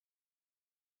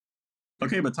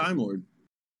 Okay, but Time Lord.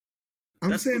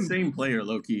 That's the same player,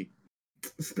 low-key.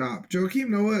 Stop. Joakim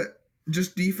Noah,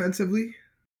 just defensively,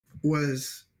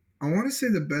 was, I want to say,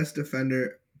 the best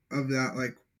defender of that,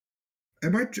 like...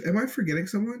 Am I forgetting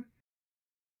someone?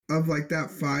 Of, like, that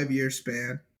 5-year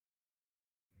span.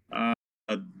 A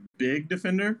big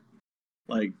defender?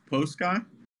 Like, post guy?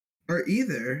 Or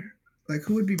either. Like,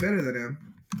 who would be better than him?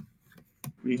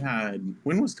 We had...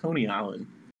 When was Tony Allen?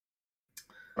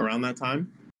 Around that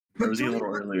time? Or was he a little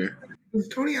earlier?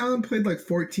 Tony Allen played like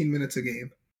 14 minutes a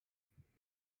game.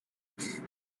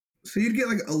 So you'd get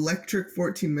like electric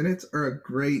 14 minutes or a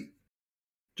great...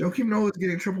 Joakim Noah was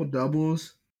getting triple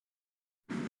doubles.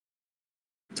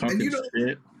 Talking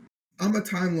shit. I'm a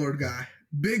Time Lord guy.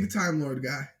 Big Time Lord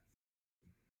guy.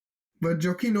 But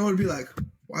Joakim Noah would be like,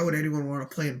 why would anyone want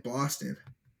to play in Boston?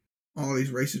 All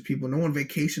these racist people. No one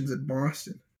vacations in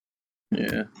Boston.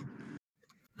 Yeah.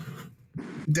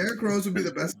 Derrick Rose would be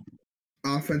the best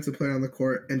offensive player on the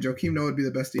court, and Joakim Noah would be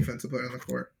the best defensive player on the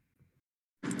court.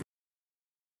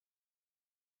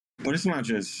 But it's not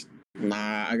just...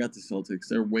 Nah, I got the Celtics.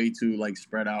 They're way too, like,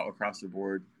 spread out across the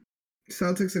board.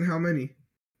 Celtics and how many?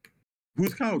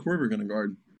 Who's Kyle Korver going to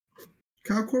guard?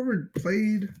 Kyle Korver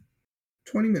played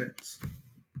 20 minutes.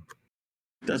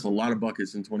 That's a lot of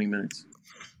buckets in 20 minutes.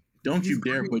 Don't you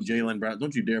dare put Jaylen Brown.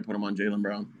 Don't you dare put him on Jaylen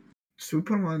Brown. So we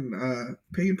put him on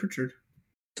Peyton Pritchard.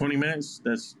 20 minutes?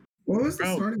 That's... What was the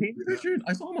starting? Peyton Pritchard,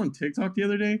 I saw him on TikTok the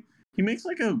other day. He makes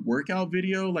like a workout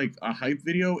video, like a hype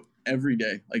video every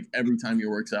day, like every time he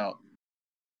works out.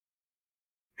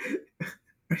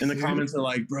 And the comments are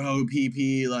like, bro,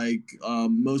 PP, like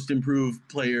most improved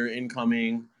player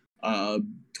incoming,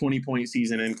 20-point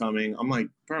season incoming. I'm like,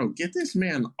 bro, get this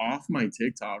man off my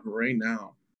TikTok right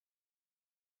now.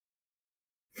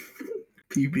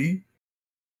 PP.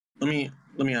 Let me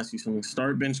ask you something.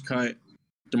 Start, bench, cut,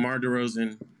 DeMar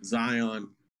DeRozan, Zion,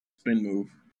 spin move.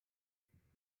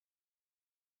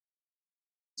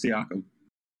 Siakam.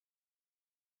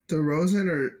 DeRozan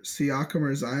or Siakam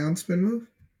or Zion spin move?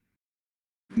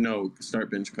 No,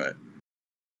 start, bench, cut.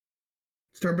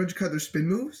 Start, bench, cut their spin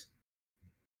moves?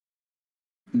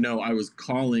 No, I was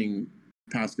calling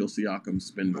Pascal Siakam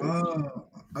spin move. Oh,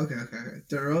 okay.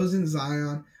 DeRozan,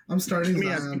 Zion. I'm starting Let me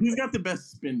Zion. ask you, who's got the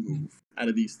best spin move out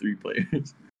of these three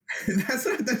players? That's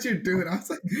what I thought you were doing. I was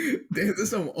like, damn, this is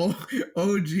some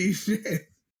OG shit.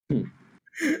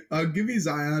 Give me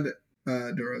Zion,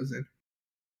 DeRozan.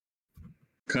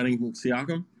 Cutting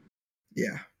Siakam?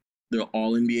 Yeah. The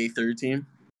all-NBA third team?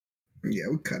 Yeah,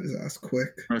 we cut his ass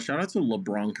quick. Bro, shout out to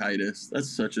LeBronchitis. That's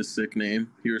such a sick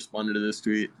name. He responded to this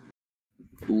tweet.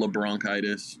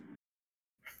 LeBronchitis.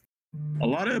 A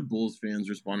lot of Bulls fans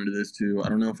responded to this too. I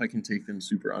don't know if I can take them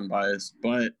super unbiased,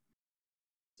 but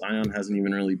Zion hasn't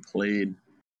even really played,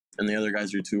 and the other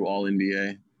guys are two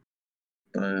all-NBA.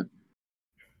 But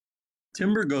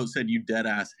Timber Goat said you dead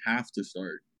ass have to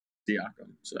start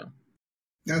Siakam. So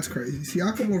that's crazy.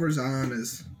 Siakam over Zion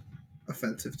is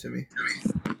offensive to me.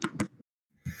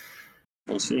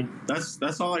 We'll see.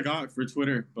 That's all I got for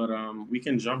Twitter. But we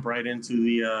can jump right into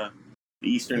the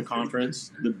Eastern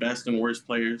Conference, the best and worst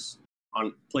player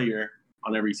on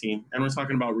every team, and we're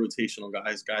talking about rotational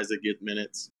guys that get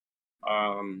minutes.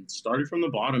 Started from the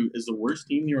bottom, is the worst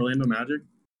team the Orlando Magic?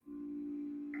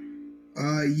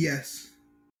 Yes.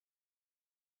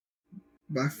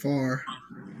 By far.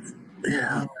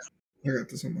 Yeah. I got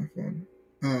this on my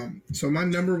phone. So my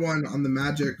number one on the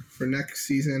Magic for next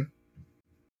season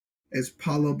is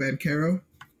Paolo Banchero.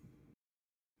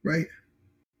 Right?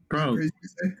 Bro,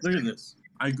 look at this.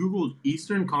 I Googled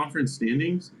Eastern Conference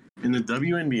standings, and the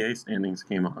WNBA standings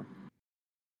came on.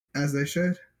 As they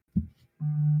should.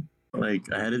 Like,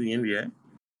 ahead of the NBA?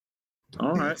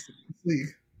 All right.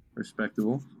 League.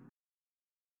 Respectable.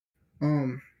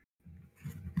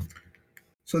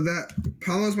 So that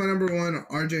Paolo's my number one.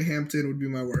 RJ Hampton would be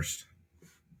my worst.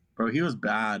 Bro, he was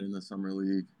bad in the summer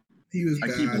league. He was I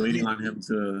bad. keep waiting on him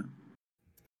to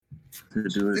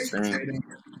do his thing.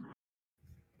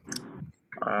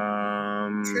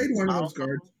 Trade one of those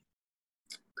guards.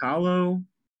 Paolo,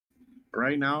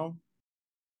 right now,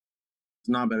 is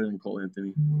not better than Cole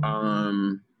Anthony.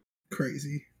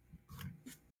 Crazy.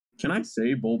 Can I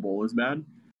say Bol is bad?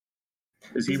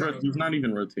 He's not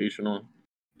even rotational.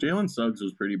 Jalen Suggs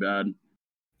was pretty bad.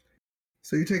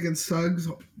 So you're taking Suggs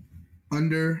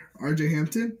under RJ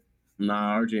Hampton?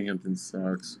 Nah, RJ Hampton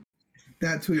sucks.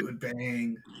 That tweet would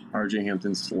bang. RJ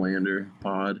Hampton slander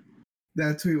pod.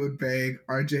 That tweet would bang.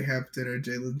 RJ Hampton or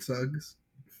Jalen Suggs.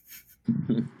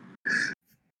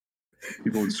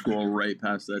 People would scroll right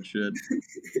past that shit.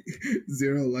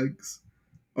 0 likes.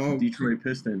 Oh, Detroit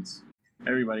Pistons.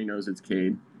 Everybody knows it's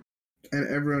Cade. And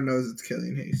everyone knows it's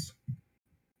Killian Hayes.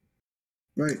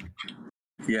 Right.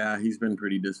 Yeah, he's been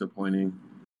pretty disappointing.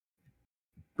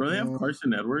 Bro, they have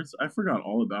Carson Edwards. I forgot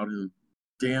all about him.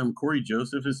 Damn, Corey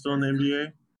Joseph is still in the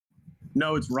NBA?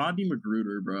 No, it's Rodney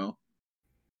McGruder, bro.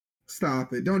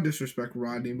 Stop it. Don't disrespect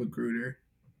Rodney McGruder.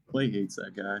 Clay hates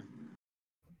that guy.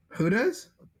 Who does?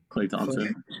 Klay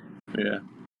Thompson. Clay? Yeah.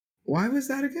 Why was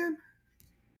that again?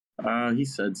 He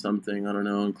said something. I don't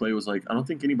know. And Clay was like, I don't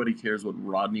think anybody cares what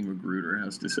Rodney McGruder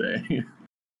has to say.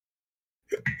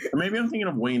 Or maybe I'm thinking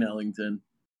of Wayne Ellington.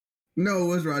 No, it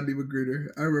was Rodney McGruder.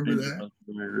 I remember that.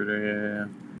 McGruder,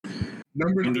 yeah.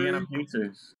 Number Indiana 3.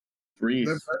 Pacers. Reese.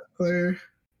 The best player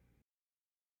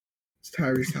is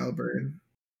Tyrese Halliburton.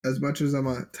 As much as I'm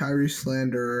a Tyrese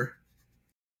slanderer,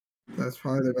 that's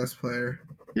probably the best player.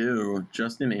 Ew,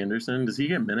 Justin Anderson. Does he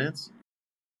get minutes?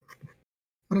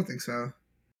 I don't think so.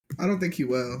 I don't think he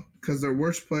will. Because their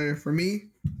worst player, for me,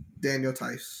 Daniel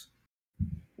Tice.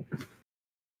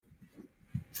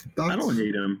 I don't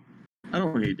hate him. I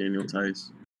don't hate Daniel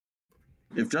Tice.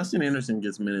 If Justin Anderson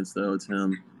gets minutes, though, it's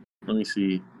him. Let me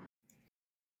see.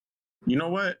 You know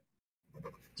what?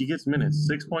 He gets minutes.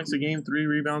 6 points a game, 3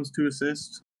 rebounds, 2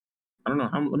 assists. I don't know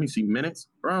how. Let me see minutes,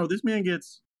 bro. This man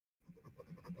gets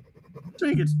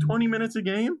 20 minutes a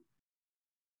game.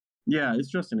 Yeah, it's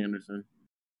Justin Anderson.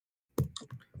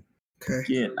 Okay.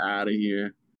 Get out of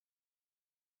here.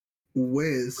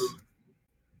 Wiz.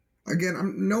 Again,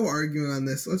 I'm no arguing on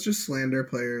this. Let's just slander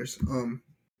players.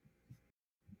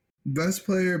 Best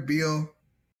player Beal,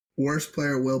 worst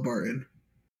player Will Barton.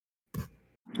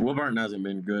 Will Barton hasn't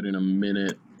been good in a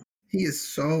minute. He is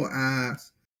so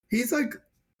ass. He's like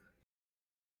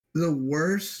the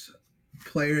worst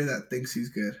player that thinks he's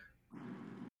good.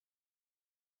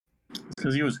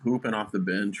 Because he was hooping off the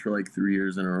bench for like 3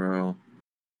 years in a row.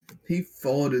 He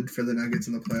folded for the Nuggets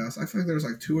in the playoffs. I feel like there was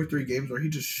like 2 or 3 games where he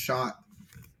just shot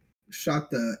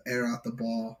the air out the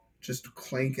ball, just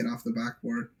clanking off the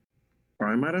backboard. Or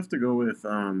I might have to go with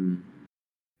the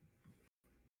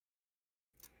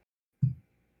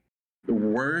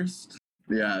worst.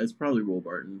 Yeah, it's probably Will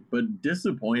Barton. But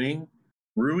disappointing,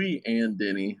 Rui and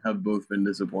Denny have both been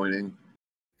disappointing.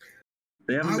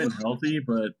 They haven't been healthy,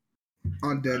 but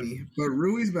on Denny. But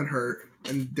Rui's been hurt.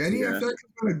 And Denny, I feel like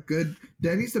he's been a good.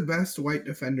 Denny's the best white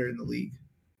defender in the league.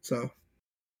 So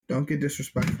don't get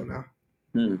disrespectful now.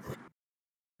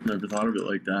 Never thought of it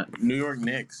like that. New York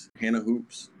Knicks, Hannah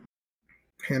Hoops.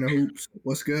 Hannah Hoops,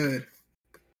 what's good?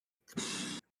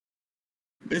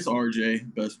 It's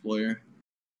RJ, best player.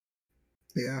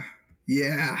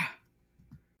 Yeah.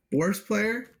 Worst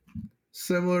player,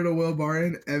 similar to Will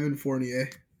Barton, Evan Fournier.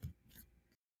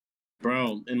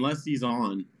 Bro, unless he's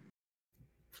on.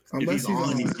 Unless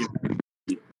he's giving,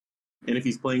 and if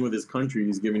he's playing with his country,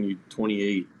 he's giving you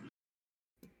 28.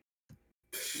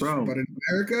 Bro. But in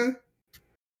America,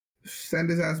 send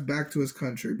his ass back to his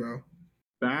country, bro.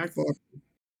 Back?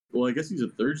 Well, I guess he's a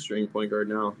third string point guard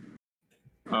now.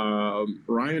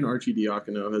 Ryan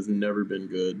Arcidiacono has never been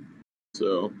good.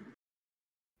 So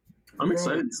I'm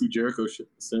excited to see Jericho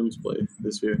Sims play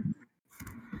this year.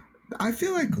 I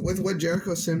feel like with what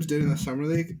Jericho Sims did in the Summer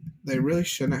League, they really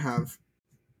shouldn't have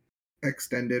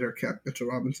extended or kept Mitchell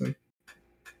Robinson.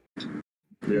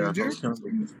 Yeah, it's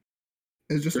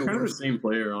just they're kind of the same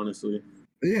player, honestly.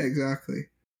 Yeah, exactly.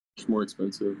 It's more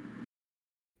expensive.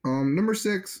 Number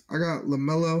 6, I got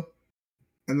LaMelo,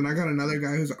 and then I got another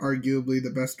guy who's arguably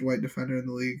the best white defender in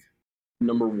the league.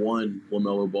 Number 1,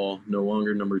 LaMelo Ball, no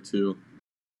longer number 2.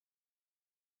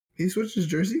 He switched his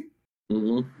jersey?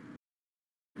 Mm-hmm.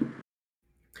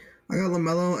 I got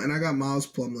LaMelo, and I got Miles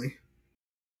Plumlee.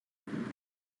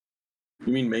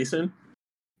 You mean Mason?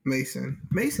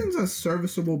 Mason's a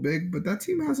serviceable big, but that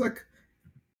team has like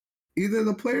either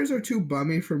the players are too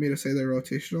bummy for me to say they're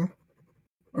rotational,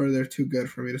 or they're too good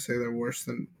for me to say they're worse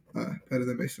than better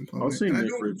than Mason Plumlee. I'll say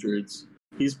Nick Richards.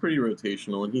 He's pretty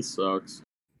rotational and he sucks.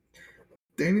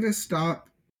 They need to stop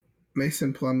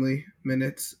Mason Plumlee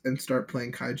minutes and start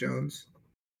playing Kai Jones.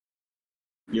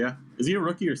 Yeah. Is he a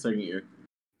rookie or second year?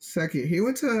 Second. He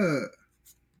went to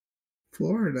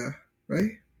Florida,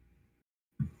 right?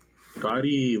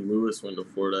 Scotty Lewis went to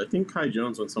Florida. I think Kai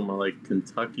Jones went somewhere like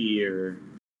Kentucky or...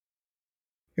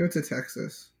 He went to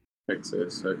Texas.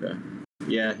 Texas, okay.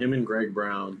 Yeah, him and Greg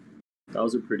Brown. That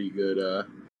was a pretty good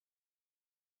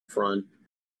front.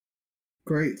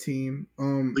 Great team.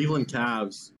 Cleveland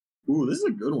Cavs. Ooh, this is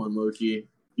a good one, Loki.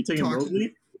 You taking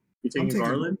Mobley? You taking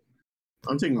Garland?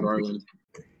 I'm taking Garland.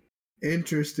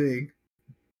 Interesting.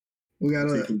 We got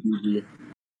DG.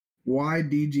 Why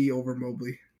DG over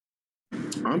Mobley?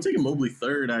 I'm taking Mobley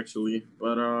third, actually,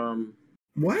 but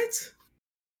What?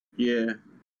 Yeah.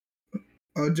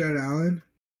 Oh, Jared Allen?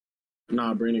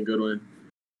 Nah, Brandon Goodwin.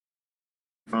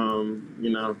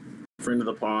 Friend of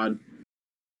the pod.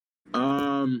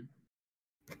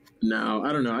 No,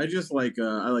 I don't know. I just like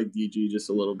I like DG just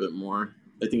a little bit more.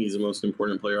 I think he's the most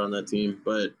important player on that team.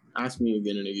 But ask me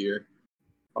again in a year,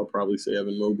 I'll probably say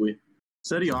Evan Mobley.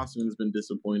 Cedi Osman's been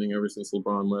disappointing ever since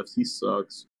LeBron left. He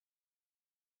sucks.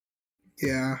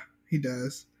 Yeah, he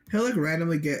does. He'll like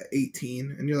randomly get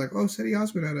 18, and you're like, oh, Cedi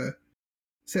Osman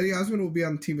will be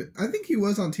on team. I think he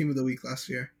was on Team of the Week last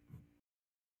year.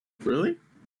 Really?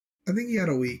 I think he had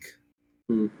a week.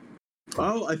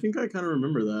 Oh, I think I kind of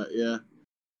remember that. Yeah.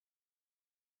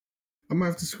 I'm gonna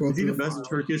have to scroll. Is he the best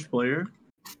Turkish player?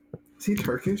 Is he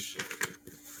Turkish?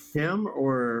 Him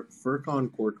or Furkan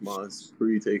Korkmaz? Who are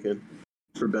you taking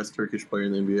for best Turkish player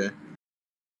in the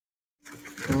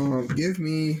NBA? Give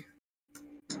me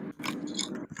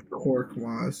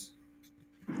Korkmaz.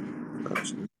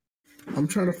 Gotcha. I'm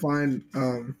trying to find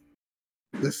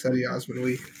the Cedi Osman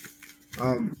week.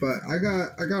 But I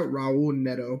got Raul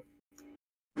Neto.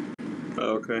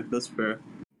 Oh, okay, that's fair.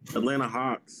 Atlanta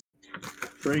Hawks.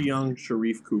 Trae Young,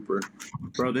 Sharif Cooper.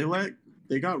 Bro,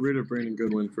 they got rid of Brandon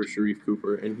Goodwin for Sharif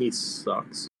Cooper, and he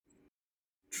sucks.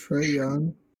 Trae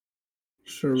Young,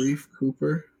 Sharif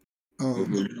Cooper. I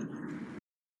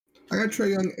got Trae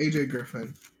Young, AJ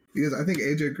Griffin, because I think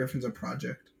AJ Griffin's a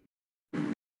project.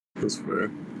 That's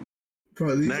fair.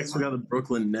 Bro, next, we got the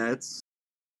Brooklyn Nets.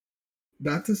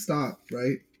 Not to stop,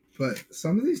 right? But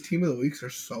some of these Team of the Weeks are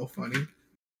so funny.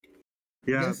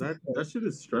 Yeah, Yes. that shit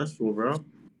is stressful, bro.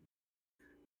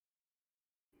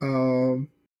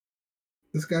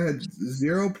 This guy had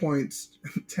 0 points,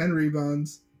 10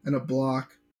 rebounds, and a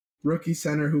block. Rookie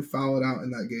center who fouled out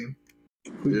in that game.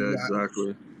 Who Yeah, you got?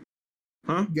 exactly.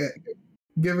 Huh?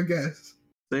 Give a guess.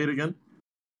 Say it again.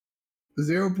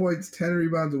 0 points, 10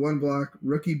 rebounds, 1 block.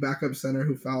 Rookie backup center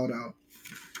who fouled out.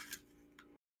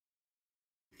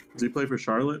 Does he play for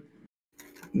Charlotte?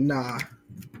 Nah.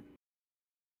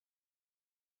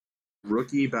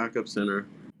 Rookie backup center.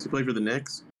 Does he play for the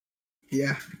Knicks?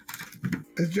 Yeah.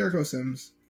 It's Jericho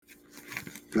Sims.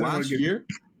 Last year?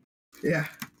 Yeah.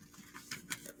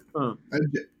 Huh.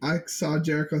 I saw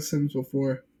Jericho Sims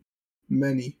before.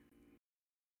 Many.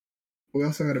 We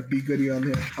also got a B Goody on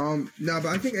here. No, but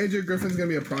I think AJ Griffin's gonna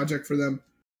be a project for them.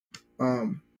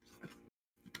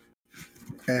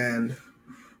 And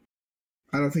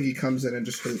I don't think he comes in and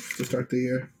just hoops to start the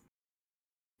year.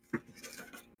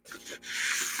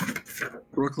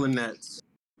 Brooklyn Nets.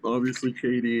 Obviously,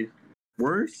 KD.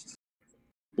 Worst?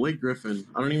 Blake Griffin.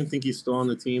 I don't even think he's still on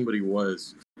the team, but he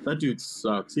was. That dude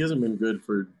sucks. He hasn't been good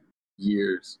for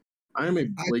years. I am a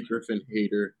Blake Griffin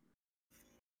hater.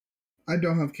 I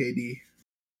don't have KD.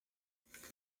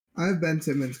 I have Ben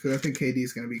Simmons because I think KD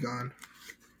is going to be gone.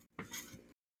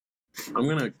 I'm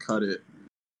going to cut it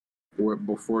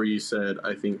before you said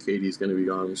I think KD's going to be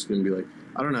gone. I'm just going to be like,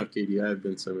 I don't have KD. I have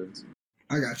Ben Simmons.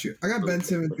 I got you. I got Ben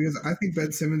Simmons because I think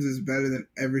Ben Simmons is better than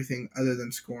everything other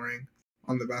than scoring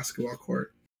on the basketball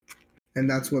court. And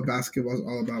that's what basketball is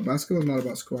all about. Basketball is not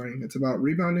about scoring. It's about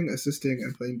rebounding, assisting,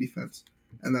 and playing defense.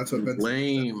 And that's what Ben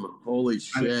Lame. Simmons does. Holy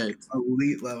shit.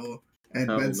 Elite level. And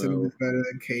Hell Ben Simmons no. is better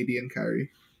than KD and Kyrie.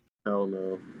 Hell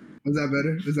no. Was that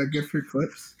better? Was that good for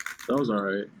clips? That was all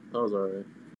right.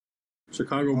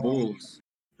 Chicago Bulls.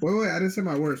 Wait, I didn't say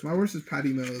my worst. My worst is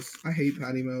Patty Mills. I hate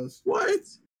Patty Mills. What?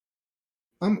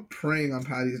 I'm praying on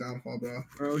Patty's downfall, bro.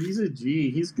 Bro, he's a G.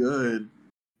 He's good.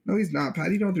 No, he's not.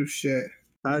 Patty don't do shit.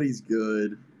 Patty's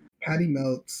good. Patty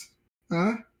melts.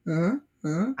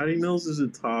 Patty Mills is a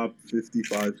top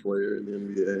 55 player in the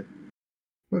NBA.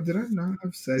 What did I not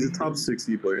have said? He's a top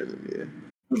 60 player in the NBA.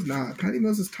 He's not. Patty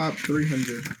Mills is top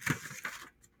 300.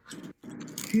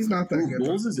 He's not that good.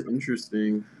 Bulls is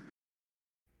interesting.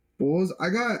 Bulls. I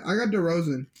got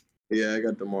DeRozan. Yeah, I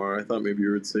got DeMar. I thought maybe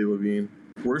you would say Levine.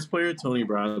 Worst player, Tony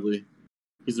Bradley.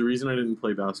 He's the reason I didn't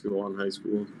play basketball in high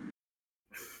school.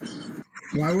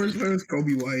 My worst player is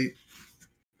Kobe White.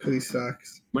 Because he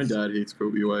sucks. My dad hates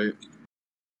Kobe White.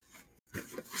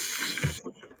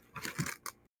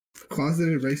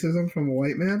 Closeted racism from a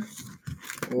white man?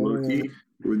 Low-key.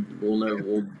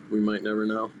 We might never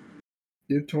know.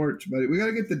 Your torch, buddy. We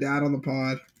gotta get the dad on the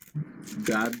pod.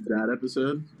 Dad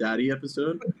episode? Daddy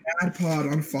episode? Dad pod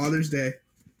on Father's Day.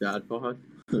 Dad pod?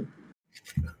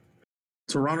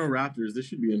 Toronto Raptors. This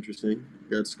should be interesting.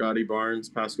 You got Scotty Barnes,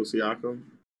 Pascal Siakam.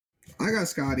 I got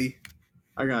Scotty.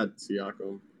 I got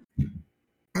Siakam.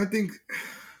 I think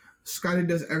Scotty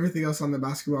does everything else on the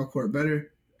basketball court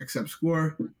better, except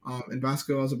score. And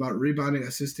basketball is about rebounding,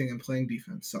 assisting, and playing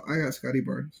defense. So I got Scotty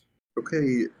Barnes.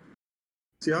 Okay.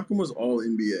 Siakam was all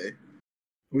NBA.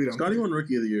 We don't. Scotty won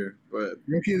Rookie of the Year, but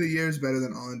Rookie of the Year is better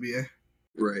than All NBA.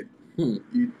 right.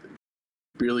 You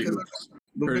barely hoops.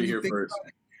 Heard it here first.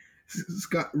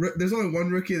 There's only one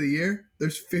Rookie of the Year.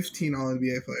 There's 15 All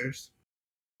NBA players.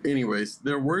 Anyways,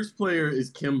 their worst player is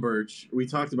Kim Birch. We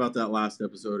talked about that last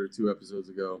episode or 2 episodes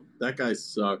ago. That guy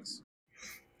sucks.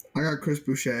 I got Chris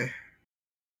Boucher.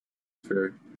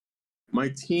 Sure. My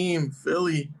team,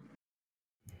 Philly.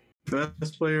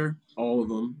 Best player, all of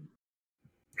them.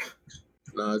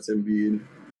 No, it's Embiid.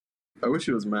 I wish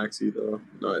it was Maxey, though.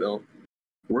 No, I don't.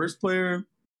 Worst player?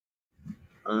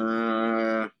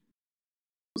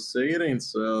 Say it ain't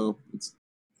so. It's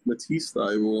Matisse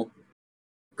Thybulle.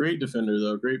 Great defender,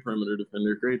 though. Great perimeter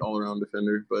defender. Great all-around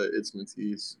defender, but it's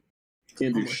Matisse.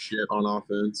 Can't do shit on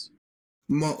offense.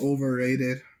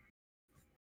 Overrated.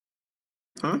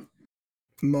 Huh?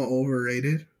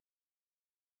 Overrated.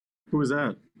 Who was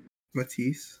that?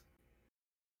 Matisse.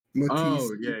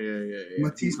 Oh, yeah.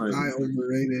 Matisse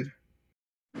overrated.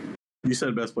 You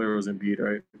said best player was Embiid,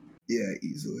 right? Yeah,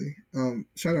 easily.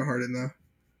 Shout out Harden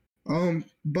though.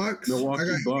 Bucks. Milwaukee I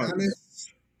got Bucks. Giannis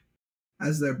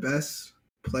as their best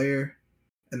player,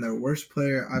 and their worst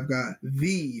player, I've got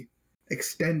the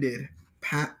extended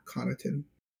Pat Connaughton.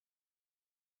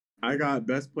 I got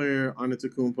best player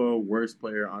Antetokounmpo, worst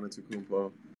player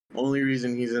Antetokounmpo. Only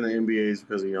reason he's in the NBA is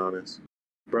because of Giannis.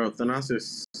 Bro,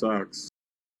 Thanasis sucks.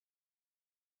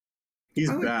 He's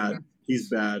bad. He's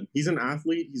bad. He's an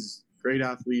athlete. He's a great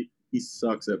athlete. He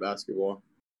sucks at basketball.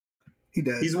 He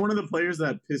does. He's one of the players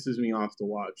that pisses me off to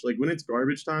watch. Like when it's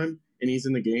garbage time and he's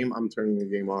in the game, I'm turning the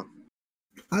game off.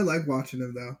 I like watching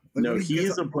him though. Like, No, when he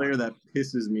gets is a player that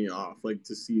pisses me off. Like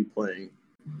to see playing.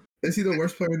 Is he the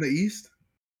worst player in the East?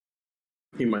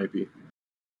 He might be.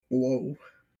 Whoa.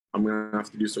 I'm gonna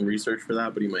have to do some research for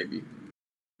that, but he might be.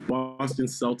 Boston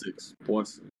Celtics.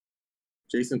 Boston.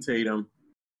 Jason Tatum.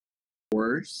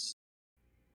 Worse.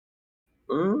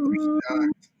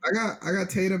 I got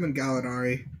Tatum and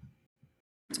Gallinari.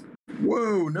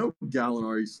 Whoa, no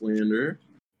Gallinari slander.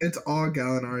 It's all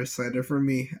Gallinari slander for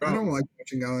me. I don't like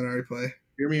watching Gallinari play.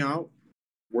 Hear me out.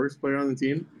 Worst player on the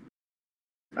team?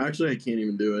 Actually, I can't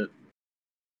even do it.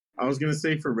 I was going to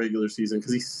say for regular season,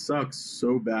 because he sucks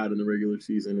so bad in the regular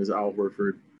season, is Al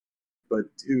Horford. But,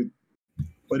 dude,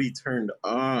 he turned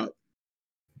up.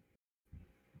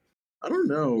 I don't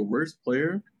know. Worst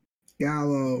player?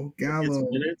 Gallo.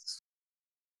 Minutes?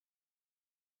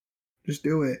 Just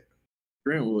do it.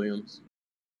 Grant Williams.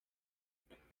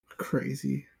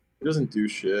 Crazy. He doesn't do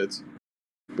shit.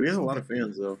 But he has a lot of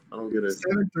fans, though. I don't get it.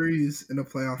 7 threes in a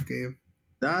playoff game.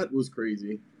 That was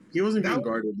crazy. He wasn't being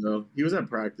guarded, though. He was at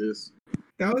practice.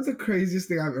 That was the craziest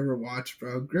thing I've ever watched,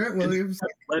 bro. Grant Williams.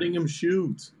 Letting him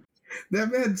shoot.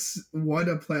 That man won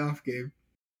a playoff game.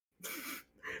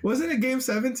 Wasn't it game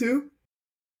 7, too?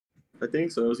 I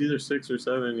think so. It was either 6 or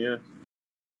 7, yeah.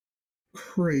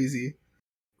 Crazy.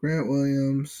 Grant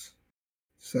Williams.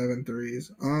 7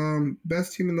 threes.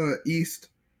 Best team in the East.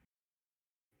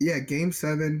 Yeah, game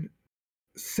 7.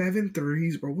 7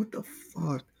 threes, bro. What the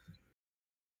fuck?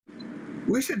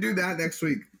 We should do that next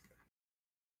week.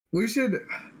 We should.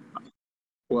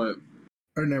 What?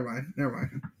 Or never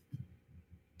mind.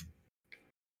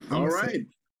 All right.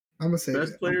 I'm gonna say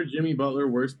best player Jimmy Butler,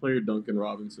 worst player Duncan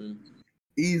Robinson.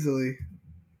 Easily.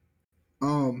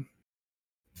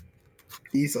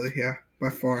 Easily, yeah, by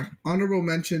far. Honorable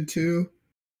mention to.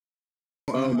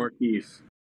 Markieff.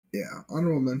 Yeah,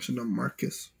 honorable mention to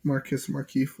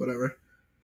Markieff, whatever.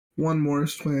 One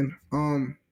Morris twin.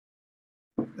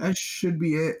 That should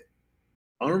be it.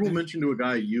 Honorable mention to a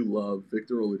guy you love,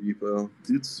 Victor Oladipo.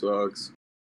 Dude sucks.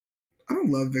 I don't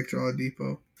love Victor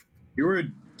Oladipo. You were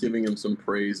giving him some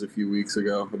praise a few weeks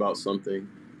ago about something.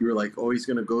 You were like, "Oh, he's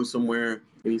gonna go somewhere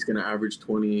and he's gonna average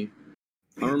 20."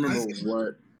 I don't remember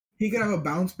what. He could have a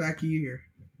bounce back year.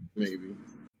 Maybe.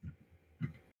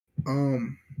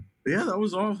 But yeah, that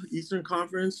was all Eastern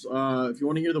Conference. If you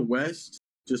want to hear the West,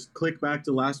 just click back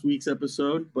to last week's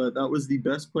episode. But that was the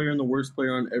best player and the worst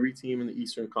player on every team in the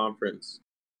Eastern Conference.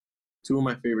 2 of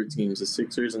my favorite teams, the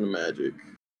Sixers and the Magic.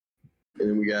 And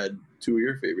then we got 2 of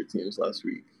your favorite teams last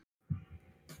week.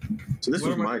 So this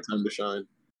was my time to shine.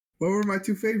 What were my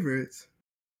 2 favorites?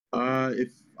 If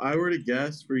I were to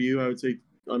guess for you, I would say,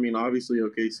 obviously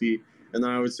OKC. And then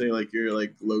I would say, you're,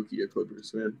 low-key a Clippers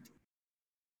fan.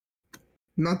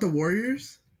 Not the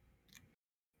Warriors?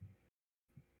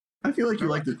 I feel like you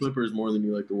like the Clippers more than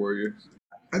you like the Warriors.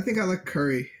 I think I like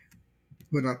Curry,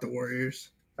 but not the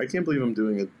Warriors. I can't believe I'm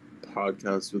doing a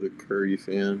podcast with a Curry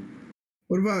fan.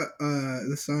 What about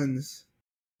the Suns?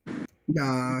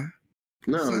 Nah.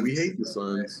 No, Suns, we hate the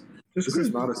Suns. This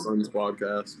is not a Suns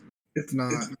podcast. It's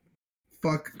not.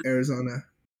 Fuck Arizona.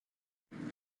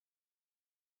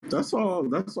 That's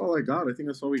all I got. I think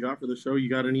that's all we got for the show. You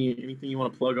got anything you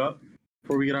want to plug up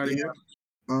before we get out of here?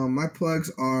 My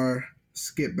plugs are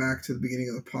skip back to the beginning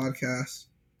of the podcast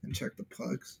and check the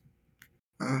plugs.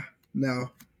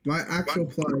 No. My actual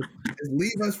plug is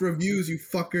leave us reviews, you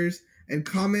fuckers, and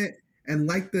comment and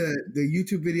like the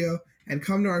YouTube video and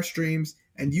come to our streams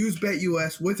and use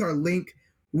BetUS with our link.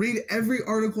 Read every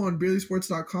article on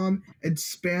BeerlySports.com and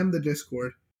spam the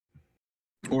Discord.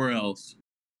 Or else.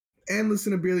 And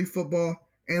listen to Beerly Football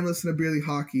and listen to Beerly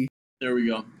Hockey. There we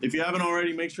go. If you haven't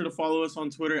already, make sure to follow us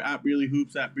on Twitter at Beerly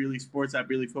Hoops, at Beerly Sports, at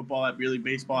Beerly Football, at Beerly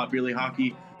Baseball, at Beerly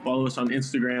Hockey. Follow us on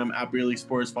Instagram at Beerly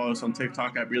Sports. Follow us on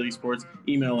TikTok at Beerly Sports.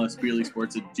 Email us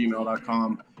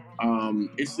beerlysports@gmail.com.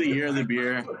 It's the year of the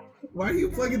beer. Why are you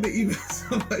plugging the email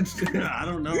so much? I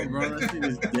don't know, bro. That shit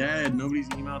is dead. Nobody's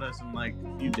emailed us in a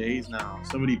few days now.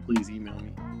 Somebody please email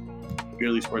me.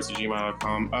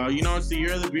 beerlysports@gmail.com. It's the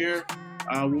year of the beer.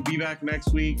 We'll be back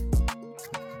next week.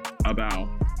 About.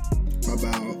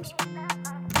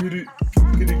 Get it.